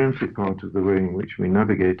be inherently part of the way in which we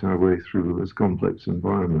navigate our way through this complex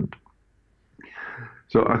environment.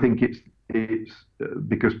 So I think it's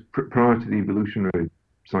because prior to the evolutionary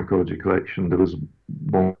psychology collection, there was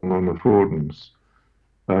one on affordance.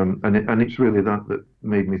 And it's really that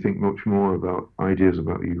made me think much more about ideas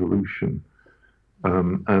about evolution.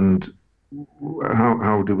 And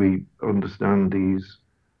how do we understand these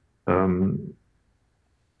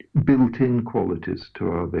built-in qualities to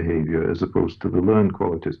our behavior as opposed to the learned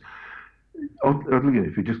qualities?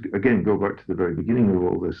 If you just again go back to the very beginning of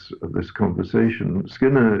all this conversation,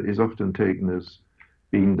 Skinner is often taken as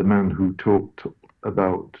being the man who talked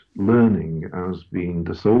about learning as being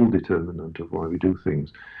the sole determinant of why we do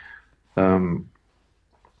things. In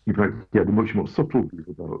fact, he had a much more subtle view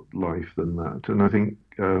about life than that. And I think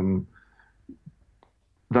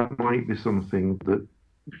that might be something that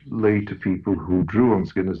later people who drew on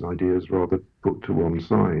Skinner's ideas rather put to one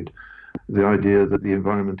side. The idea that the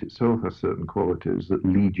environment itself has certain qualities that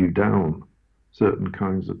lead you down certain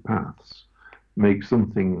kinds of paths, make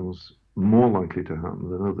some things more likely to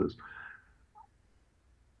happen than others.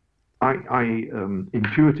 I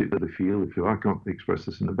intuitively feel, if you like, I can't express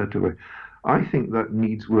this in a better way, I think that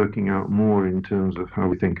needs working out more in terms of how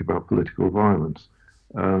we think about political violence.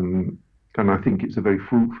 And I think it's a very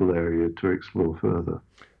fruitful area to explore further.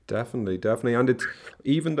 Definitely. And it's,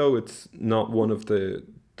 even though it's not one of the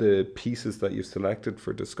pieces that you've selected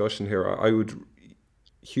for discussion here, I would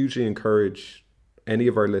hugely encourage any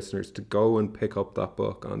of our listeners to go and pick up that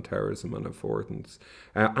book on terrorism and affordance,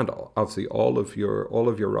 and obviously all of your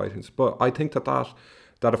writings. But I think that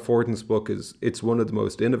affordance book it's one of the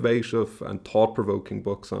most innovative and thought-provoking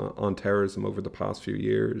books on terrorism over the past few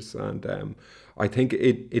years, and I think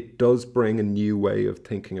it does bring a new way of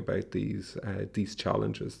thinking about these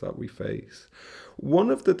challenges that we face.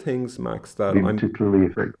 One of the things, Max, that I'm particularly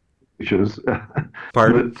effective pictures,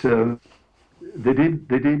 pardon? but they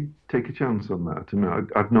did take a chance on that. I mean,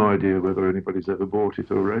 I've no idea whether anybody's ever bought it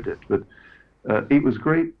or read it, but it was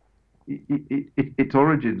great. Its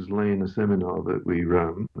origins lay in a seminar that we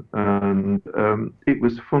ran, and it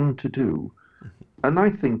was fun to do. And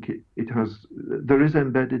I think there is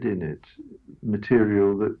embedded in it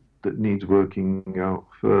material that needs working out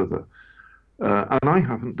further. And I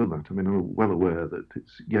haven't done that. I mean, I'm well aware that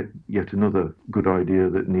it's yet another good idea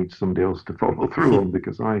that needs somebody else to follow through on,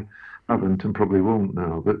 because I haven't and probably won't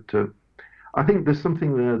now. But I think there's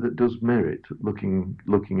something there that does merit looking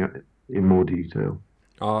at it in more detail.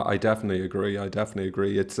 I definitely agree.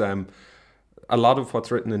 It's a lot of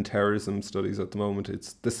what's written in terrorism studies at the moment,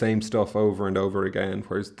 it's the same stuff over and over again,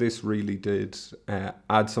 whereas this really did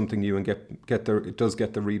add something new and it does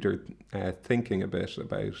get the reader thinking a bit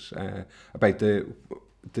about the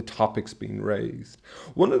topics being raised.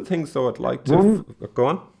 One of the things, though, I'd like to go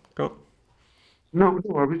on. No,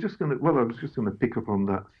 I was just going to pick up on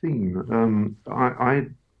that theme.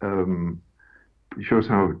 It shows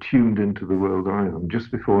how tuned into the world I am.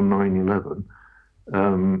 Just before 9/11,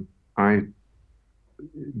 I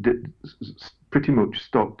pretty much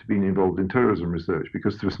stopped being involved in terrorism research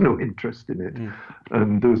because there was no interest in it,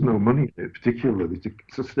 and there was no money in it, particularly to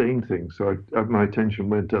sustain things. So my attention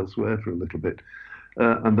went elsewhere for a little bit,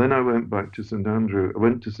 and then I went back to St Andrews. I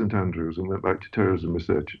went to St Andrews and went back to terrorism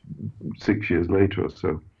research 6 years later or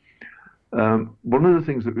so. One of the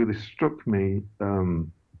things that really struck me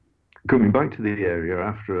coming back to the area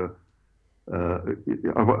after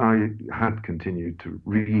I had continued to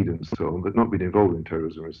read and so on, but not been involved in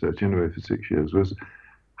terrorism research anyway for 6 years, was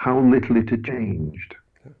how little it had changed.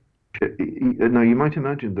 Now, you might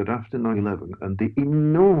imagine that after 9/11 and the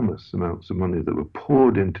enormous amounts of money that were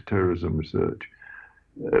poured into terrorism research,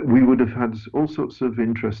 we would have had all sorts of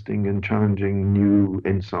interesting and challenging new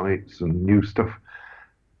insights and new stuff.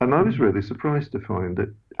 And I was really surprised to find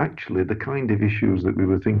that actually the kind of issues that we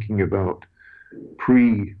were thinking about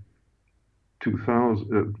pre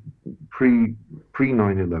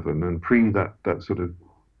 9/11 and pre that sort of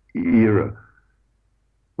era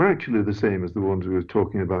were actually the same as the ones we were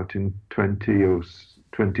talking about in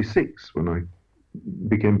 2006 when I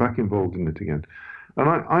became back involved in it again. And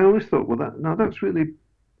I always thought, well,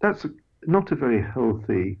 that's not a very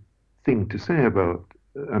healthy thing to say about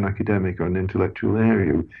an academic or an intellectual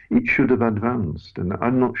area. It should have advanced, and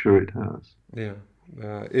I'm not sure it has. Yeah,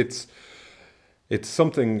 it's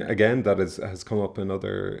something again that has come up in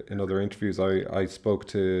other interviews. I spoke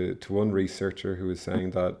to one researcher who was saying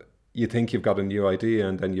that you think you've got a new idea,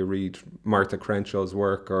 and then you read Martha Crenshaw's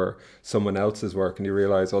work or someone else's work, and you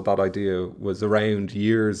realize, that idea was around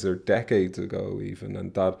years or decades ago, even,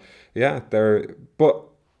 and but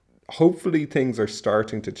hopefully things are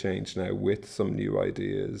starting to change now with some new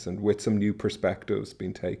ideas and with some new perspectives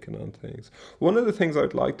being taken on things. One of the things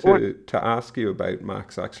I'd like to ask you about,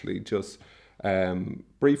 Max, actually, just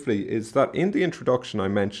briefly, is that in the introduction I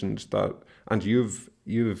mentioned that, and you've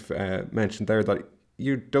mentioned there, that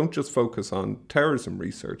you don't just focus on terrorism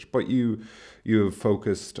research, but you've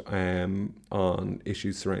focused on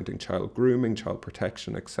issues surrounding child grooming, child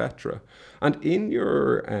protection, etc. And in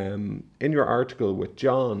your article with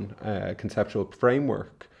John, Conceptual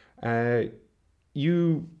Framework,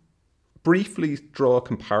 you briefly draw a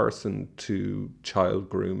comparison to child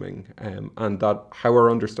grooming, and that how our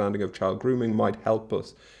understanding of child grooming might help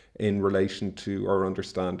us in relation to our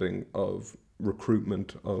understanding of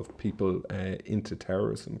recruitment of people into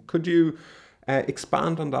terrorism. Could you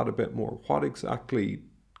expand on that a bit more? What exactly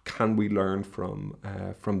can we learn from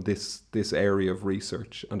this area of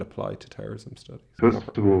research and apply to terrorism studies?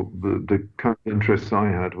 First of all, the kind of interests I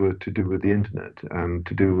had were to do with the internet and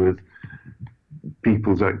to do with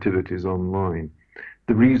people's activities online.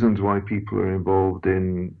 The reasons why people are involved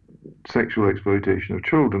in sexual exploitation of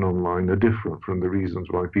children online are different from the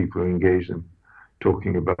reasons why people are engaged in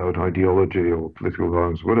talking about ideology or political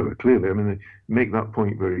violence, whatever. Clearly, I mean, they make that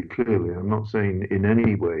point very clearly. I'm not saying in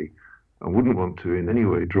any way, I wouldn't want to in any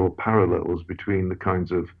way draw parallels between the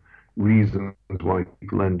kinds of reasons why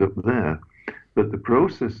people end up there. But the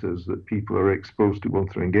processes that people are exposed to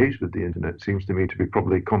once they're engaged with the internet seems to me to be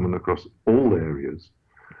probably common across all areas.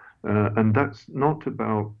 And that's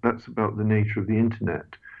about the nature of the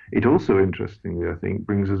internet. It also, interestingly, I think,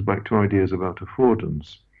 brings us back to ideas about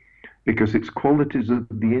affordance, because it's qualities of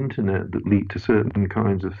the internet that lead to certain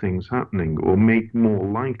kinds of things happening or make more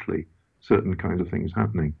likely certain kinds of things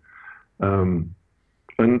happening.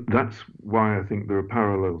 And that's why I think there are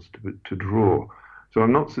parallels to draw. So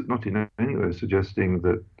I'm not in any way suggesting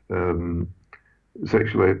that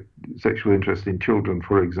sexual interest in children,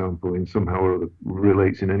 for example, in somehow or other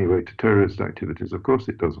relates in any way to terrorist activities. Of course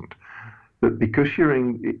it doesn't. But because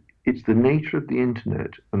it's the nature of the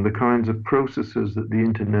internet and the kinds of processes that the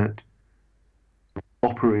internet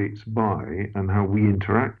operates by and how we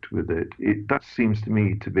interact with it, that seems to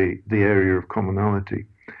me to be the area of commonality.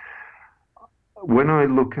 When I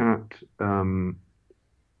look at the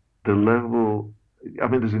level, I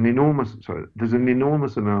mean, there's an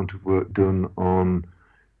enormous amount of work done on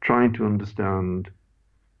trying to understand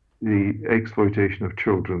the exploitation of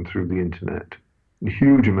children through the internet. A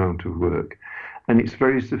huge amount of work, and it's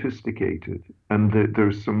very sophisticated. And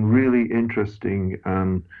there's some really interesting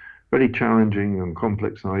and very challenging and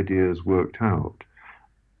complex ideas worked out.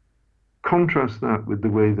 Contrast that with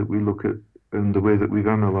the way that we look at and the way that we've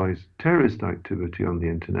analyzed terrorist activity on the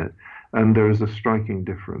internet, and there is a striking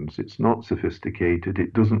difference. It's not sophisticated.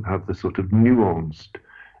 It doesn't have the sort of nuanced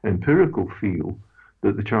empirical feel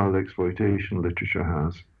that the child exploitation literature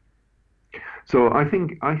has. So I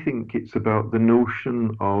think it's about the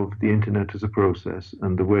notion of the internet as a process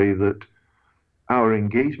and the way that our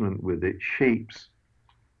engagement with it shapes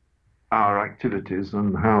our activities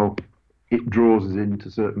and how it draws us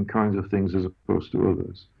into certain kinds of things as opposed to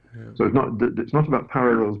others. Yeah. So it's not about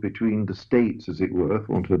parallels between the states, as it were,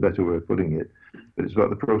 for want of a better way of putting it, but it's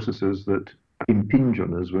about the processes that impinge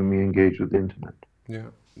on us when we engage with the internet.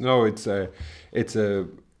 Yeah, no, it's a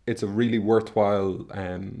really worthwhile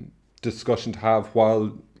discussion to have,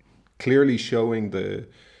 while clearly showing the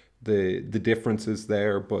differences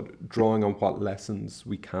there, but drawing on what lessons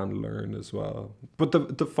we can learn as well. But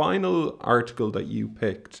the final article that you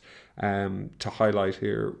picked to highlight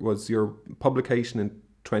here was your publication in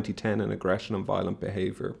 2010 in Aggression and Violent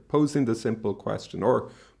Behaviour, posing the simple question,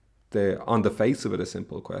 or on the face of it, a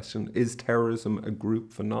simple question: is terrorism a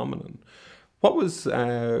group phenomenon? What was,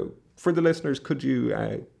 for the listeners, could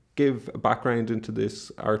you give a background into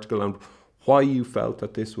this article and why you felt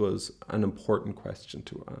that this was an important question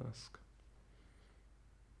to ask?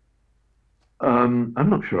 I'm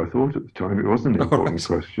not sure I thought at the time it was an important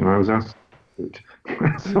question. I was asked it.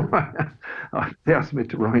 So they asked me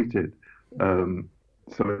to write it.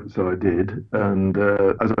 So I did, and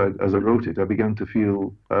as I wrote it, I began to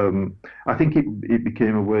feel. I think it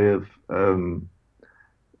became a way of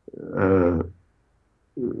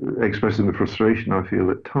expressing the frustration I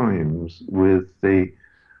feel at times with the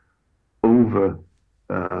over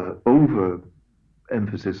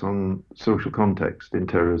emphasis on social context in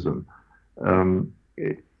terrorism.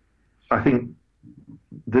 I think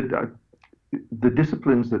that the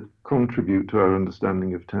disciplines that contribute to our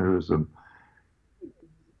understanding of terrorism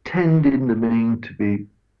tend in the main to be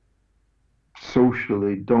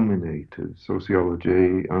socially dominated.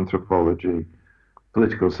 Sociology, anthropology,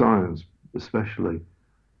 political science especially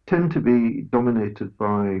tend to be dominated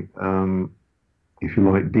by, if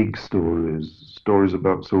you like, big stories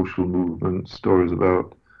about social movements, stories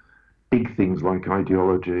about big things like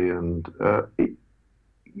ideology, and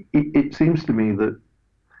it seems to me that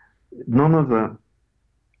none of that,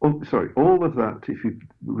 all of that, if you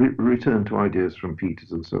return to ideas from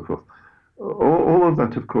Peters and so forth, all of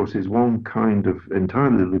that, of course, is one kind of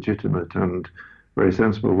entirely legitimate and very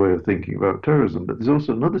sensible way of thinking about terrorism. But there's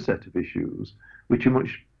also another set of issues which are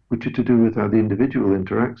to do with how the individual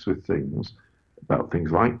interacts with things, about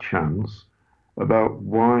things like chance, about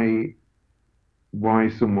why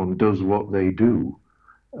someone does what they do.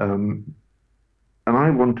 And I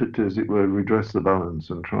wanted to, as it were, redress the balance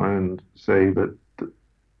and try and say that,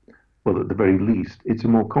 well, at the very least, it's a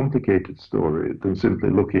more complicated story than simply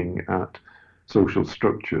looking at social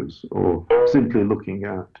structures or simply looking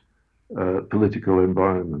at political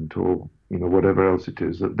environment or whatever else it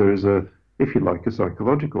is. That there is if you like, a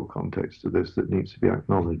psychological context to this that needs to be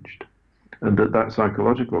acknowledged, and that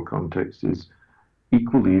psychological context is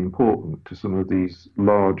equally important to some of these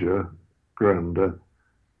larger, grander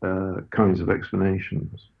kinds of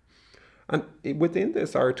explanations. And within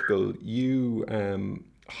this article, you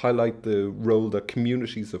highlight the role that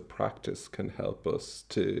communities of practice can help us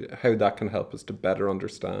to, how that can help us to better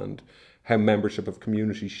understand how membership of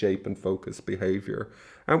communities shape and focus behaviour.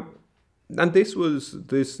 And this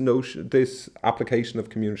application of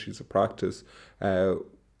communities of practice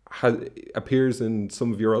appears in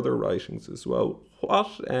some of your other writings as well.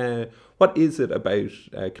 What is it about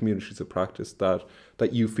communities of practice that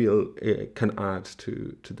you feel can add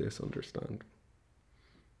to this understanding?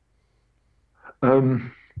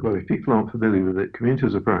 Well, if people aren't familiar with it,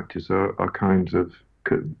 communities of practice are kinds of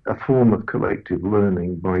a form of collective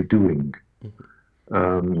learning by doing.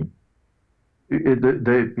 Um,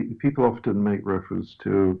 people often make reference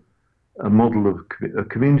to a model of a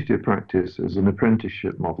community of practice as an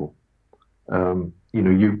apprenticeship model. You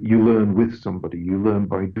learn with somebody, you learn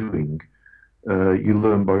by doing, you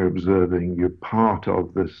learn by observing. You're part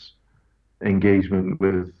of this engagement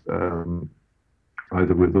with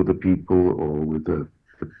either with other people or with a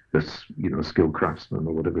skilled craftsman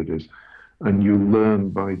or whatever it is, and you learn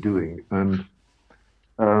by doing. And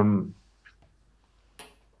I've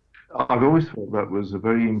always thought that was a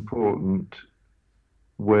very important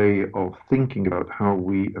way of thinking about how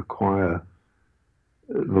we acquire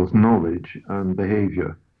both knowledge and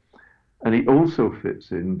behavior. And it also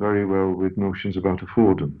fits in very well with notions about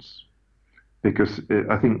affordance, because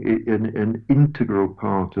I think an integral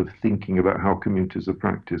part of thinking about how communities of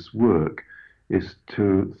practice work is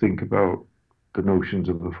to think about the notions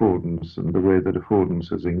of affordance and the way that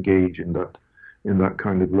affordance is engaged in that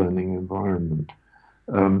kind of learning environment.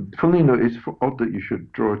 Funnily enough, it's odd that you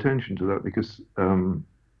should draw attention to that, because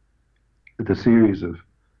the series of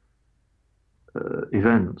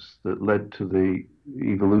events that led to the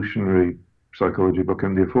evolutionary psychology book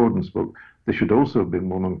and the affordance book, there should also have been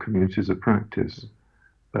one on communities of practice.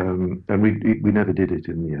 And we never did it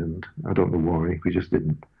in the end. I don't know why, we just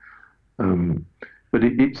didn't. But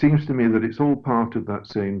it seems to me that it's all part of that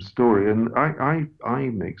same story. And I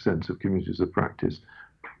make sense of communities of practice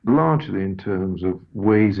largely in terms of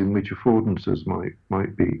ways in which affordances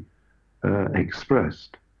might be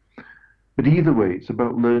expressed. But either way, it's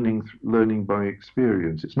about learning by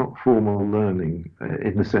experience. It's not formal learning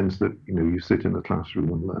in the sense that you sit in a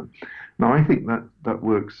classroom and learn. Now, I think that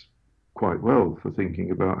works quite well for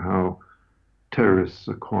thinking about how terrorists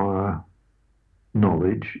acquire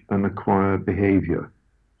knowledge and acquire behavior.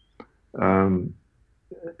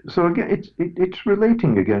 So again, it's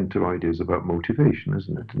relating again to ideas about motivation,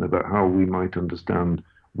 isn't it, and about how we might understand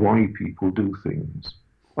why people do things.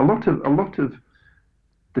 A lot of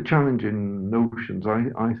the challenging notions,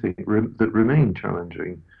 I think, that remain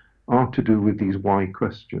challenging are to do with these why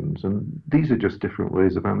questions, and these are just different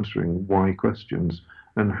ways of answering why questions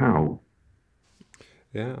and how.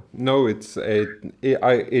 Yeah, no, once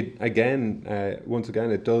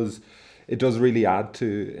again it does really add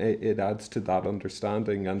to it adds to that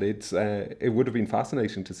understanding, and it would have been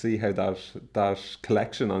fascinating to see how that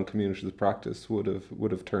collection on communities of practice would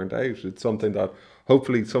have turned out. It's something that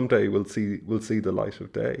hopefully someday we'll see the light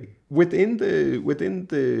of day. Within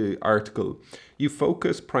the article, you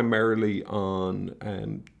focus primarily on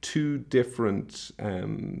two different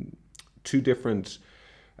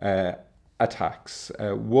attacks.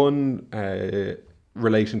 One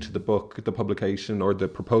relating to the book, the publication or the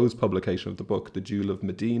proposed publication of the book, The Duel of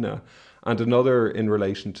Medina, and another in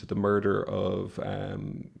relation to the murder of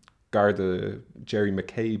Garda Jerry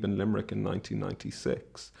McCabe in Limerick in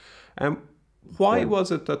 1996. Why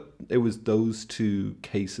was it that it was those two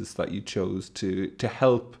cases that you chose to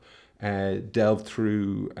help delve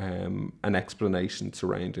through an explanation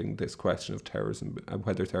surrounding this question of terrorism,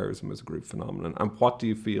 whether terrorism is a group phenomenon, and what do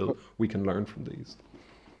you feel we can learn from these?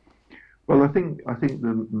 Well, I think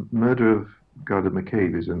the murder of Garda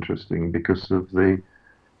McCabe is interesting because of the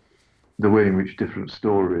way in which different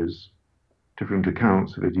stories, different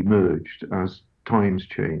accounts of it emerged as times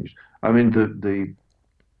changed. I mean, the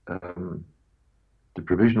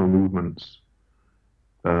provisional movements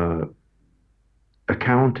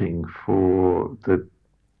accounting for the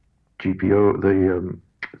GPO, the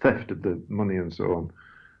theft of the money and so on,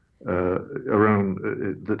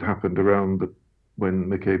 that happened around when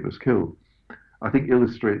McCabe was killed, I think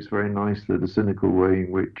illustrates very nicely the cynical way in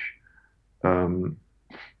which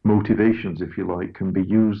motivations, if you like, can be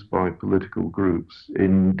used by political groups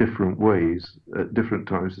in different ways at different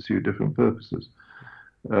times to suit different purposes.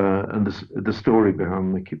 And the story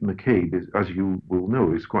behind McCabe, is, as you will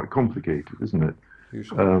know, is quite complicated, isn't it?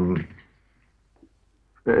 And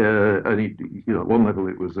at one level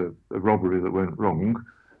it was a robbery that went wrong.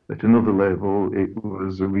 At another level, it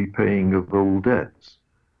was a repaying of old debts.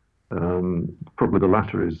 Probably the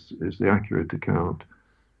latter is the accurate account.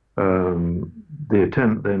 The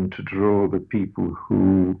attempt then to draw the people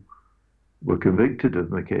who were convicted of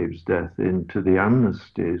McCabe's death into the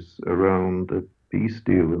amnesties around the peace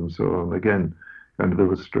deal and so on, again, kind of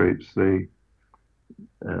illustrates the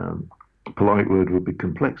polite word would be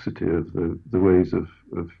complexity of the ways of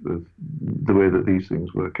the way that these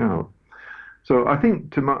things work out. So I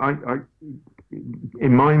think in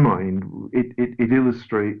my mind, it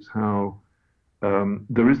illustrates how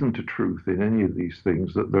there isn't a truth in any of these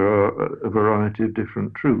things, that there are a variety of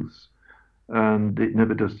different truths, and it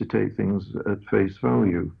never does to take things at face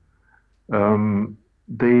value.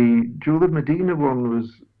 The Jewel of Medina one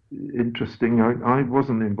was interesting. I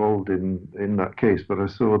wasn't involved in that case, but I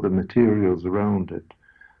saw the materials around it.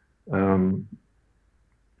 Um,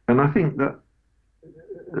 and I think that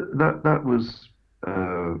was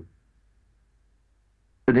an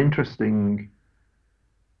interesting.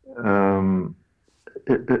 And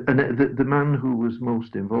the man who was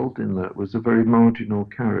most involved in that was a very marginal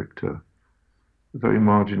character, a very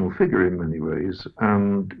marginal figure in many ways,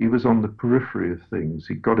 and he was on the periphery of things.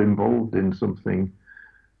 He got involved in something.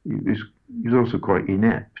 He was also quite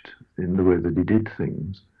inept in the way that he did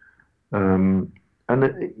things. And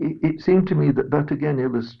it seemed to me that again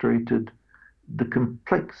illustrated the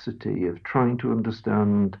complexity of trying to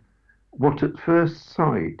understand what at first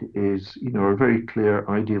sight is, a very clear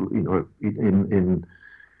ideal, in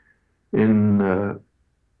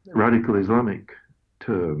radical Islamic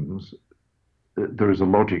terms, there is a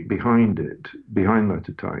logic behind it, behind that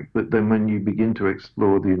attack. But then when you begin to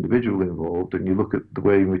explore the individual involved and you look at the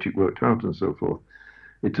way in which it worked out and so forth,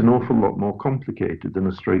 it's an awful lot more complicated than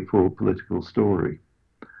a straightforward political story.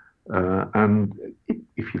 And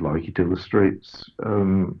if you like, it illustrates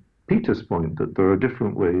Peter's point that there are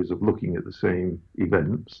different ways of looking at the same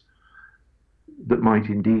events that might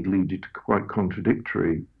indeed lead you to quite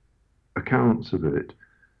contradictory accounts of it.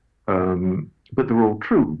 But they're all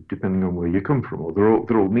true, depending on where you come from, or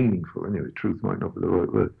they're all meaningful. Anyway, truth might not be the right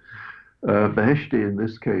word. Beheshti, in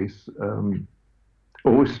this case,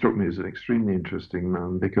 always struck me as an extremely interesting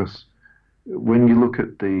man, because when you look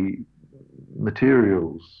at the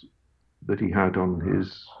materials that he had on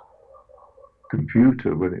his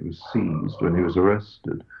computer when it was seized, when he was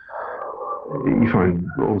arrested, you find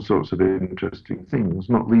all sorts of interesting things,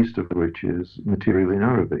 not least of which is material in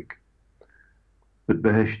Arabic. But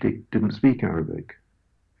Beheshti didn't speak Arabic,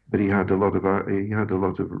 but he had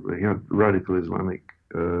radical Islamic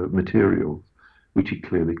materials which he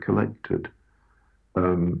clearly collected.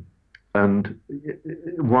 And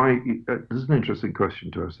why? There's an interesting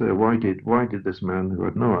question to ask there. Why did this man who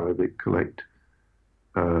had no Arabic collect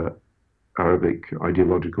Arabic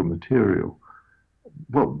ideological material?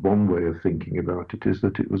 Well, one way of thinking about it is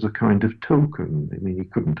that it was a kind of token. I mean, he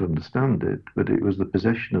couldn't understand it, but it was the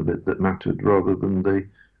possession of it that mattered rather than the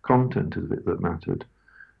content of it that mattered.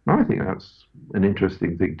 And I think that's an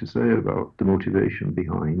interesting thing to say about the motivation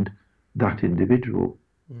behind that individual.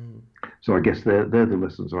 So I guess they're the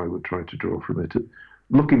lessons I would try to draw from it.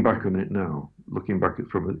 Looking back on it now, looking back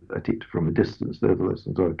at it from a distance, they're the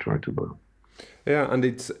lessons I would try to learn. Yeah, and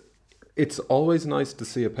it's always nice to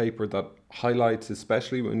see a paper that highlights,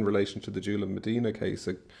 especially in relation to the Jewel of Medina case,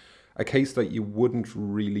 a case that you wouldn't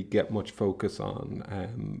really get much focus on.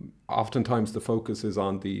 Oftentimes the focus is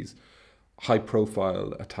on these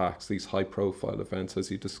high-profile attacks, these high-profile events, as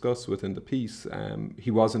you discuss within the piece. He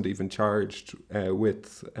wasn't even charged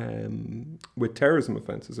with terrorism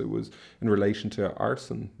offences. It was in relation to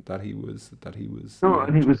arson that he was. No,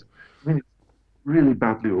 and he was. I mean, really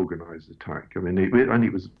badly organised attack. I mean,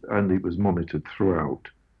 it was monitored throughout.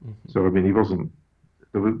 Mm-hmm. So I mean, he wasn't.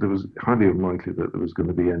 There was highly unlikely that there was going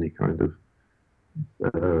to be any kind of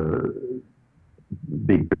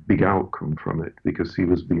big outcome from it, because he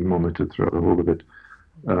was being monitored throughout the whole of it.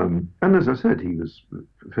 And as I said, he was a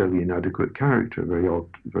fairly inadequate character, very odd,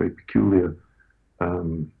 very peculiar, a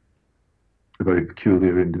very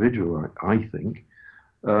peculiar individual, I think.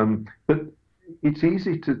 But it's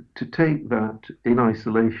easy to take that in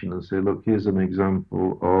isolation and say, look, here's an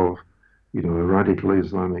example of, a radical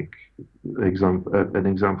Islamic example, an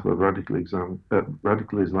example of radical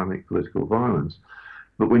Islamic political violence.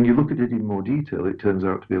 But when you look at it in more detail, it turns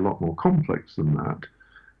out to be a lot more complex than that.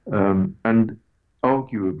 And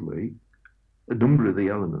arguably, a number of the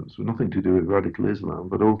elements were nothing to do with radical Islam,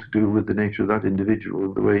 but all to do with the nature of that individual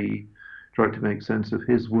and the way he tried to make sense of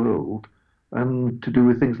his world, and to do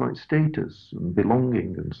with things like status and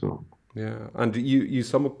belonging and so on. Yeah, and you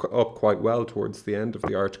sum up quite well towards the end of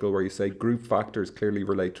the article, where you say group factors clearly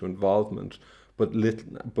relate to involvement, but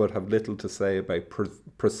have little to say about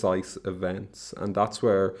precise events. And that's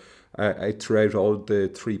where throughout all the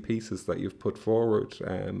three pieces that you've put forward,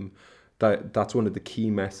 that's one of the key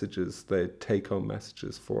messages, the take-home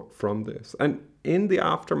messages from this. And in the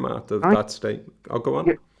aftermath of that statement, I'll go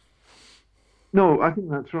on. No, I think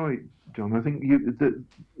that's right, John. I think and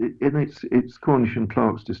it's Cornish and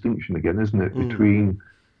Clark's distinction again, isn't it, Mm. between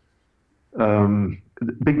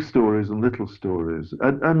big stories and little stories,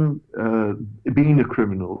 and being a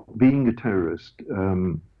criminal, being a terrorist,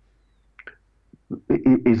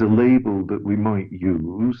 is a label that we might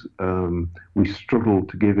use. We struggle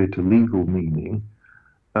to give it a legal meaning.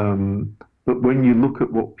 But when you look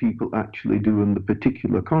at what people actually do in the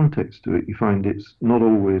particular context of it, you find it's not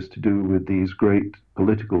always to do with these great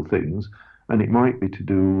political things, and it might be to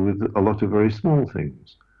do with a lot of very small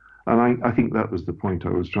things. And I think that was the point I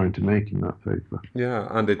was trying to make in that paper. Yeah,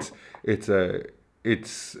 and it's a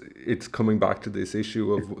it's coming back to this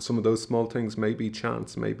issue of some of those small things may be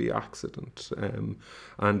chance, maybe accident,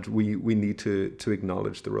 and we need to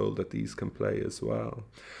acknowledge the role that these can play as well.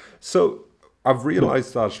 So I've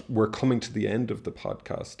realised that we're coming to the end of the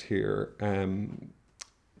podcast here.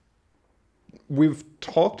 We've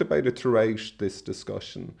talked about it throughout this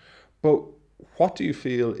discussion, but what do you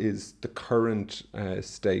feel is the current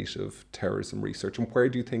state of terrorism research, and where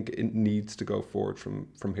do you think it needs to go forward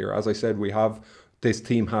from here? As I said, this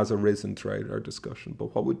theme has arisen throughout our discussion,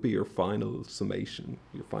 but what would be your final summation,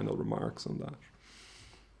 your final remarks on that?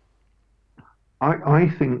 I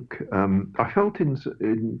think I felt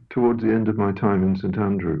towards the end of my time in St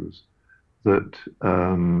Andrews that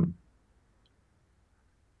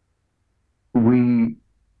we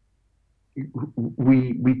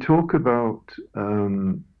talk about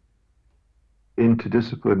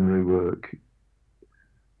interdisciplinary work,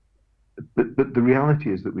 but the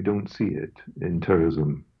reality is that we don't see it in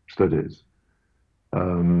terrorism studies.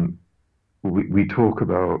 We talk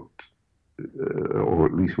about, or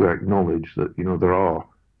at least we acknowledge that there are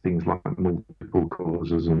things like multiple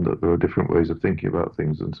causes and that there are different ways of thinking about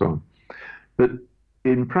things and so on. But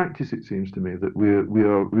in practice, it seems to me that we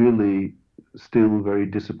are really still very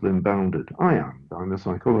discipline bounded. I'm a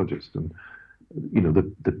psychologist, and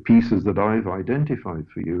the pieces that I've identified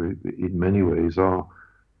for you in many ways are,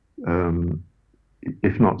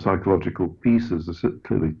 if not psychological pieces, are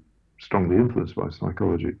clearly strongly influenced by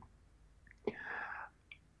psychology.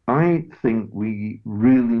 I think we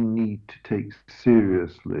really need to take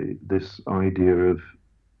seriously this idea of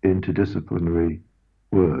interdisciplinary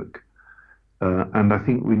work. And I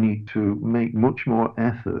think we need to make much more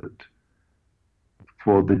effort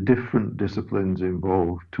for the different disciplines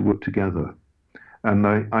involved to work together. And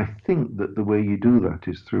I think that the way you do that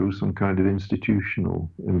is through some kind of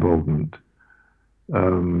institutional involvement,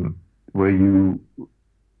 where you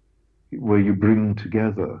bring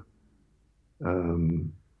together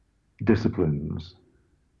disciplines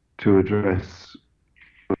to address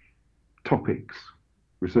topics,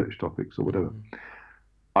 research topics or whatever.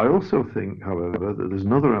 I also think, however, that there's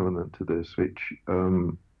another element to this which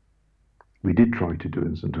we did try to do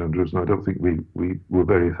in St Andrews, and I don't think we were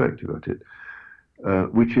very effective at it,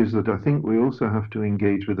 which is that I think we also have to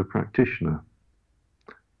engage with the practitioner.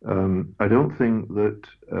 I don't think that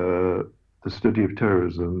the study of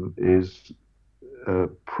terrorism is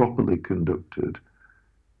properly conducted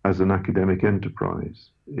as an academic enterprise.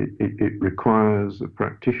 It requires a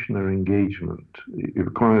practitioner engagement. It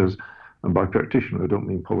requires, and by practitioner I don't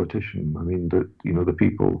mean politician. I mean the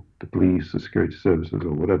people, the police, the security services,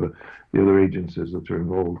 or whatever, the other agencies that are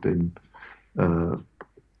involved in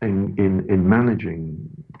managing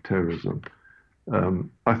terrorism.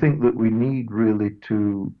 I think that we need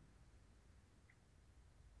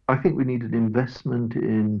an investment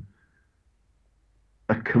in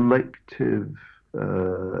a collective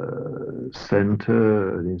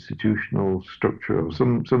center, an institutional structure, or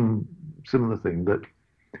some similar thing that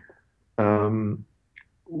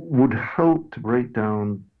would help to break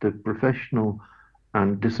down the professional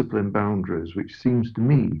and discipline boundaries, which seems to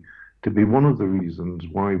me to be one of the reasons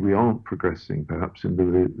why we aren't progressing, perhaps, in the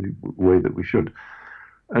way that we should.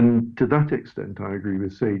 And to that extent, I agree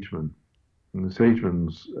with Sageman. And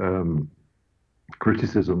Sageman's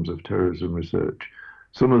criticisms of terrorism research,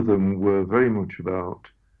 some of them were very much about,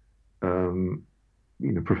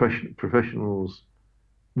 professionals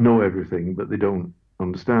know everything, but they don't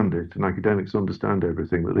understand it, and academics understand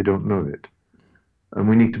everything, but they don't know it. And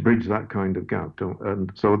we need to bridge that kind of gap.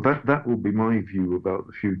 And so that will be my view about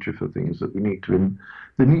the future for things, that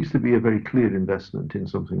there needs to be a very clear investment in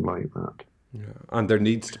something like that. Yeah, and there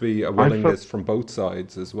needs to be a willingness from both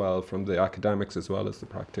sides as well, from the academics as well as the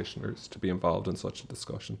practitioners, to be involved in such a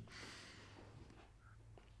discussion.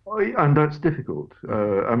 And that's difficult.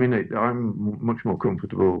 I'm much more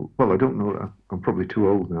comfortable. Well, I don't know. I'm probably too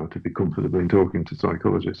old now to be comfortable in talking to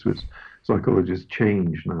psychologists. Which psychologists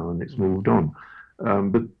change now, and it's moved on.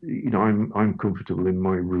 But I'm comfortable in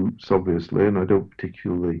my roots, obviously, and I don't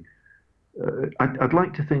particularly I'd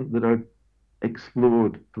like to think that I've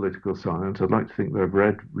explored political science. I'd like to think that I've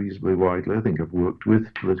read reasonably widely. I think I've worked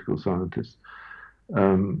with political scientists.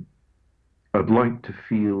 Um, I'd like to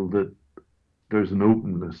feel that there's an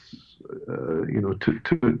openness,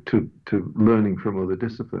 to learning from other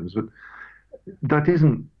disciplines. But that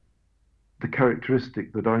isn't the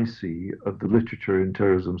characteristic that I see of the literature in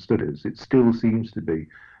terrorism studies. It still seems to be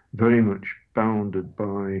very much bounded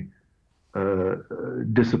by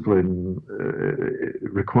discipline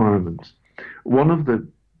requirements. One of the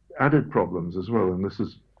added problems as well, and this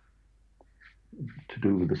is to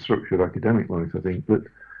do with the structure of academic life, I think, but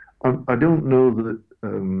I don't know that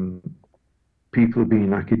people are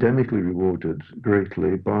being academically rewarded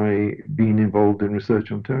greatly by being involved in research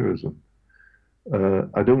on terrorism.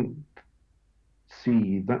 I don't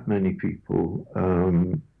see that many people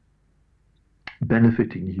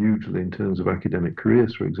benefiting hugely in terms of academic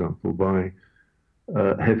careers, for example, by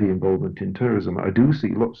heavy involvement in terrorism. I do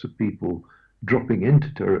see lots of people dropping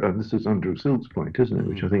into terrorism, and this is Andrew Silt's point, isn't it,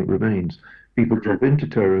 which I think remains. People drop into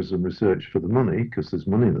terrorism research for the money, because there's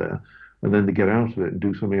money there, and then they get out of it and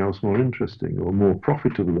do something else more interesting or more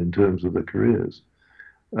profitable in terms of their careers.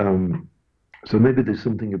 So maybe there's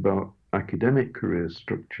something about academic career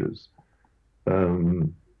structures.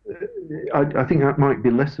 I think that might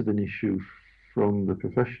be less of an issue from the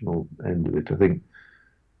professional end of it. I think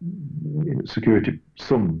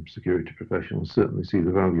some security professionals certainly see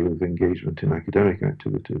the value of engagement in academic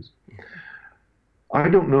activities. I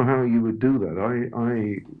don't know how you would do that.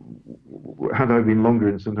 Had I been longer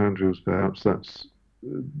in St Andrews, perhaps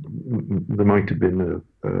there might have been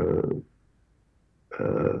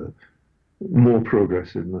more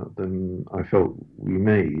progress in that than I felt we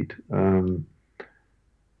made.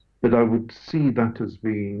 But I would see that as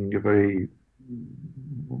being a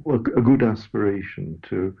good aspiration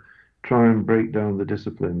to try and break down the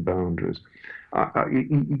discipline boundaries. I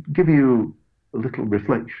give you a little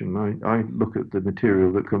reflection. I look at the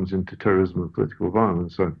material that comes into terrorism and political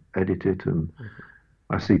violence. I edit it, and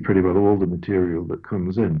I see pretty well all the material that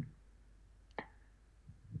comes in.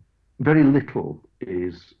 Very little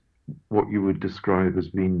is what you would describe as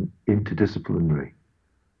being interdisciplinary.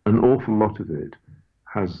 An awful lot of it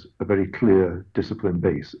has a very clear discipline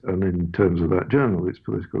base, and in terms of that journal, it's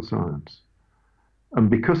political science. And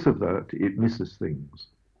because of that, it misses things,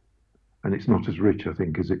 and it's not as rich, I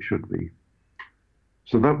think, as it should be.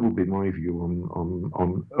 So that will be my view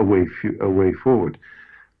on a way forward.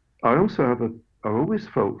 I also I've always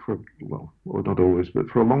felt or not always, but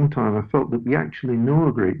for a long time, I felt that we actually know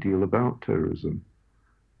a great deal about terrorism.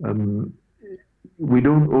 We're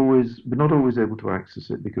not always able to access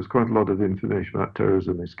it because quite a lot of information about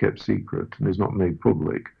terrorism is kept secret and is not made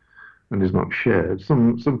public and is not shared.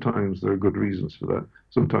 Sometimes there are good reasons for that.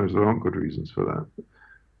 Sometimes there aren't good reasons for that.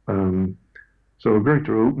 So a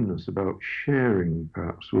greater openness about sharing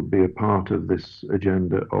perhaps would be a part of this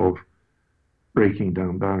agenda of breaking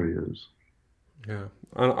down barriers. Yeah,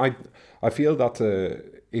 and I feel that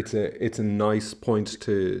it's a nice point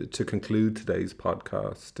to conclude today's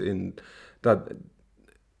podcast, in that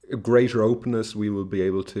a greater openness, we will be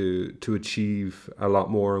able to achieve a lot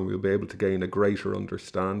more, and we'll be able to gain a greater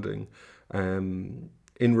understanding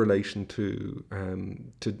in relation to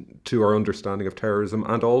our understanding of terrorism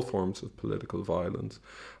and all forms of political violence,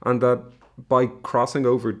 and that by crossing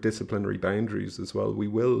over disciplinary boundaries as well, we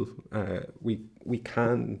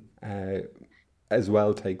can as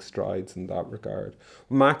well take strides in that regard.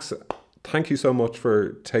 Max, thank you so much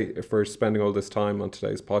for spending all this time on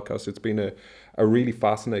today's podcast. It's been a really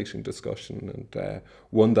fascinating discussion, and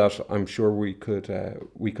one that I'm sure we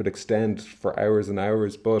could extend for hours and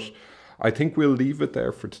hours, but I think we'll leave it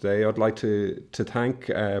there for today. I'd like to thank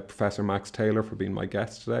Professor Max Taylor for being my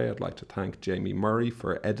guest today. I'd like to thank Jamie Murray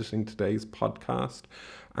for editing today's podcast.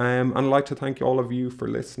 And I'd like to thank all of you for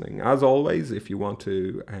listening. As always, if you want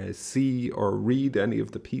to see or read any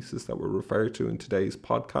of the pieces that were referred to in today's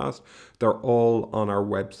podcast, they're all on our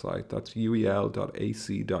website. That's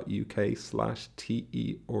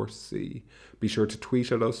uel.ac.uk/TERC. Be sure to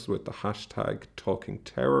tweet at us with the hashtag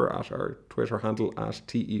 #TalkingTerror at our Twitter handle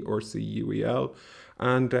 @TERCUEL.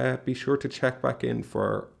 And be sure to check back in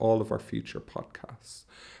for all of our future podcasts.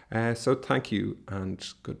 So thank you and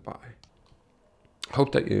goodbye.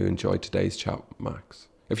 Hope that you enjoyed today's chat with Max.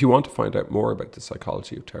 If you want to find out more about the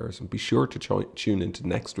psychology of terrorism, be sure to tune into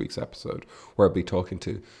next week's episode, where I'll be talking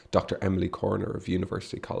to Dr. Emily Corner of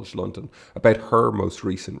University College London about her most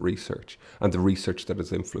recent research and the research that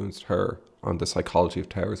has influenced her on the psychology of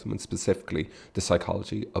terrorism, and specifically the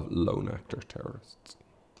psychology of lone actor terrorists.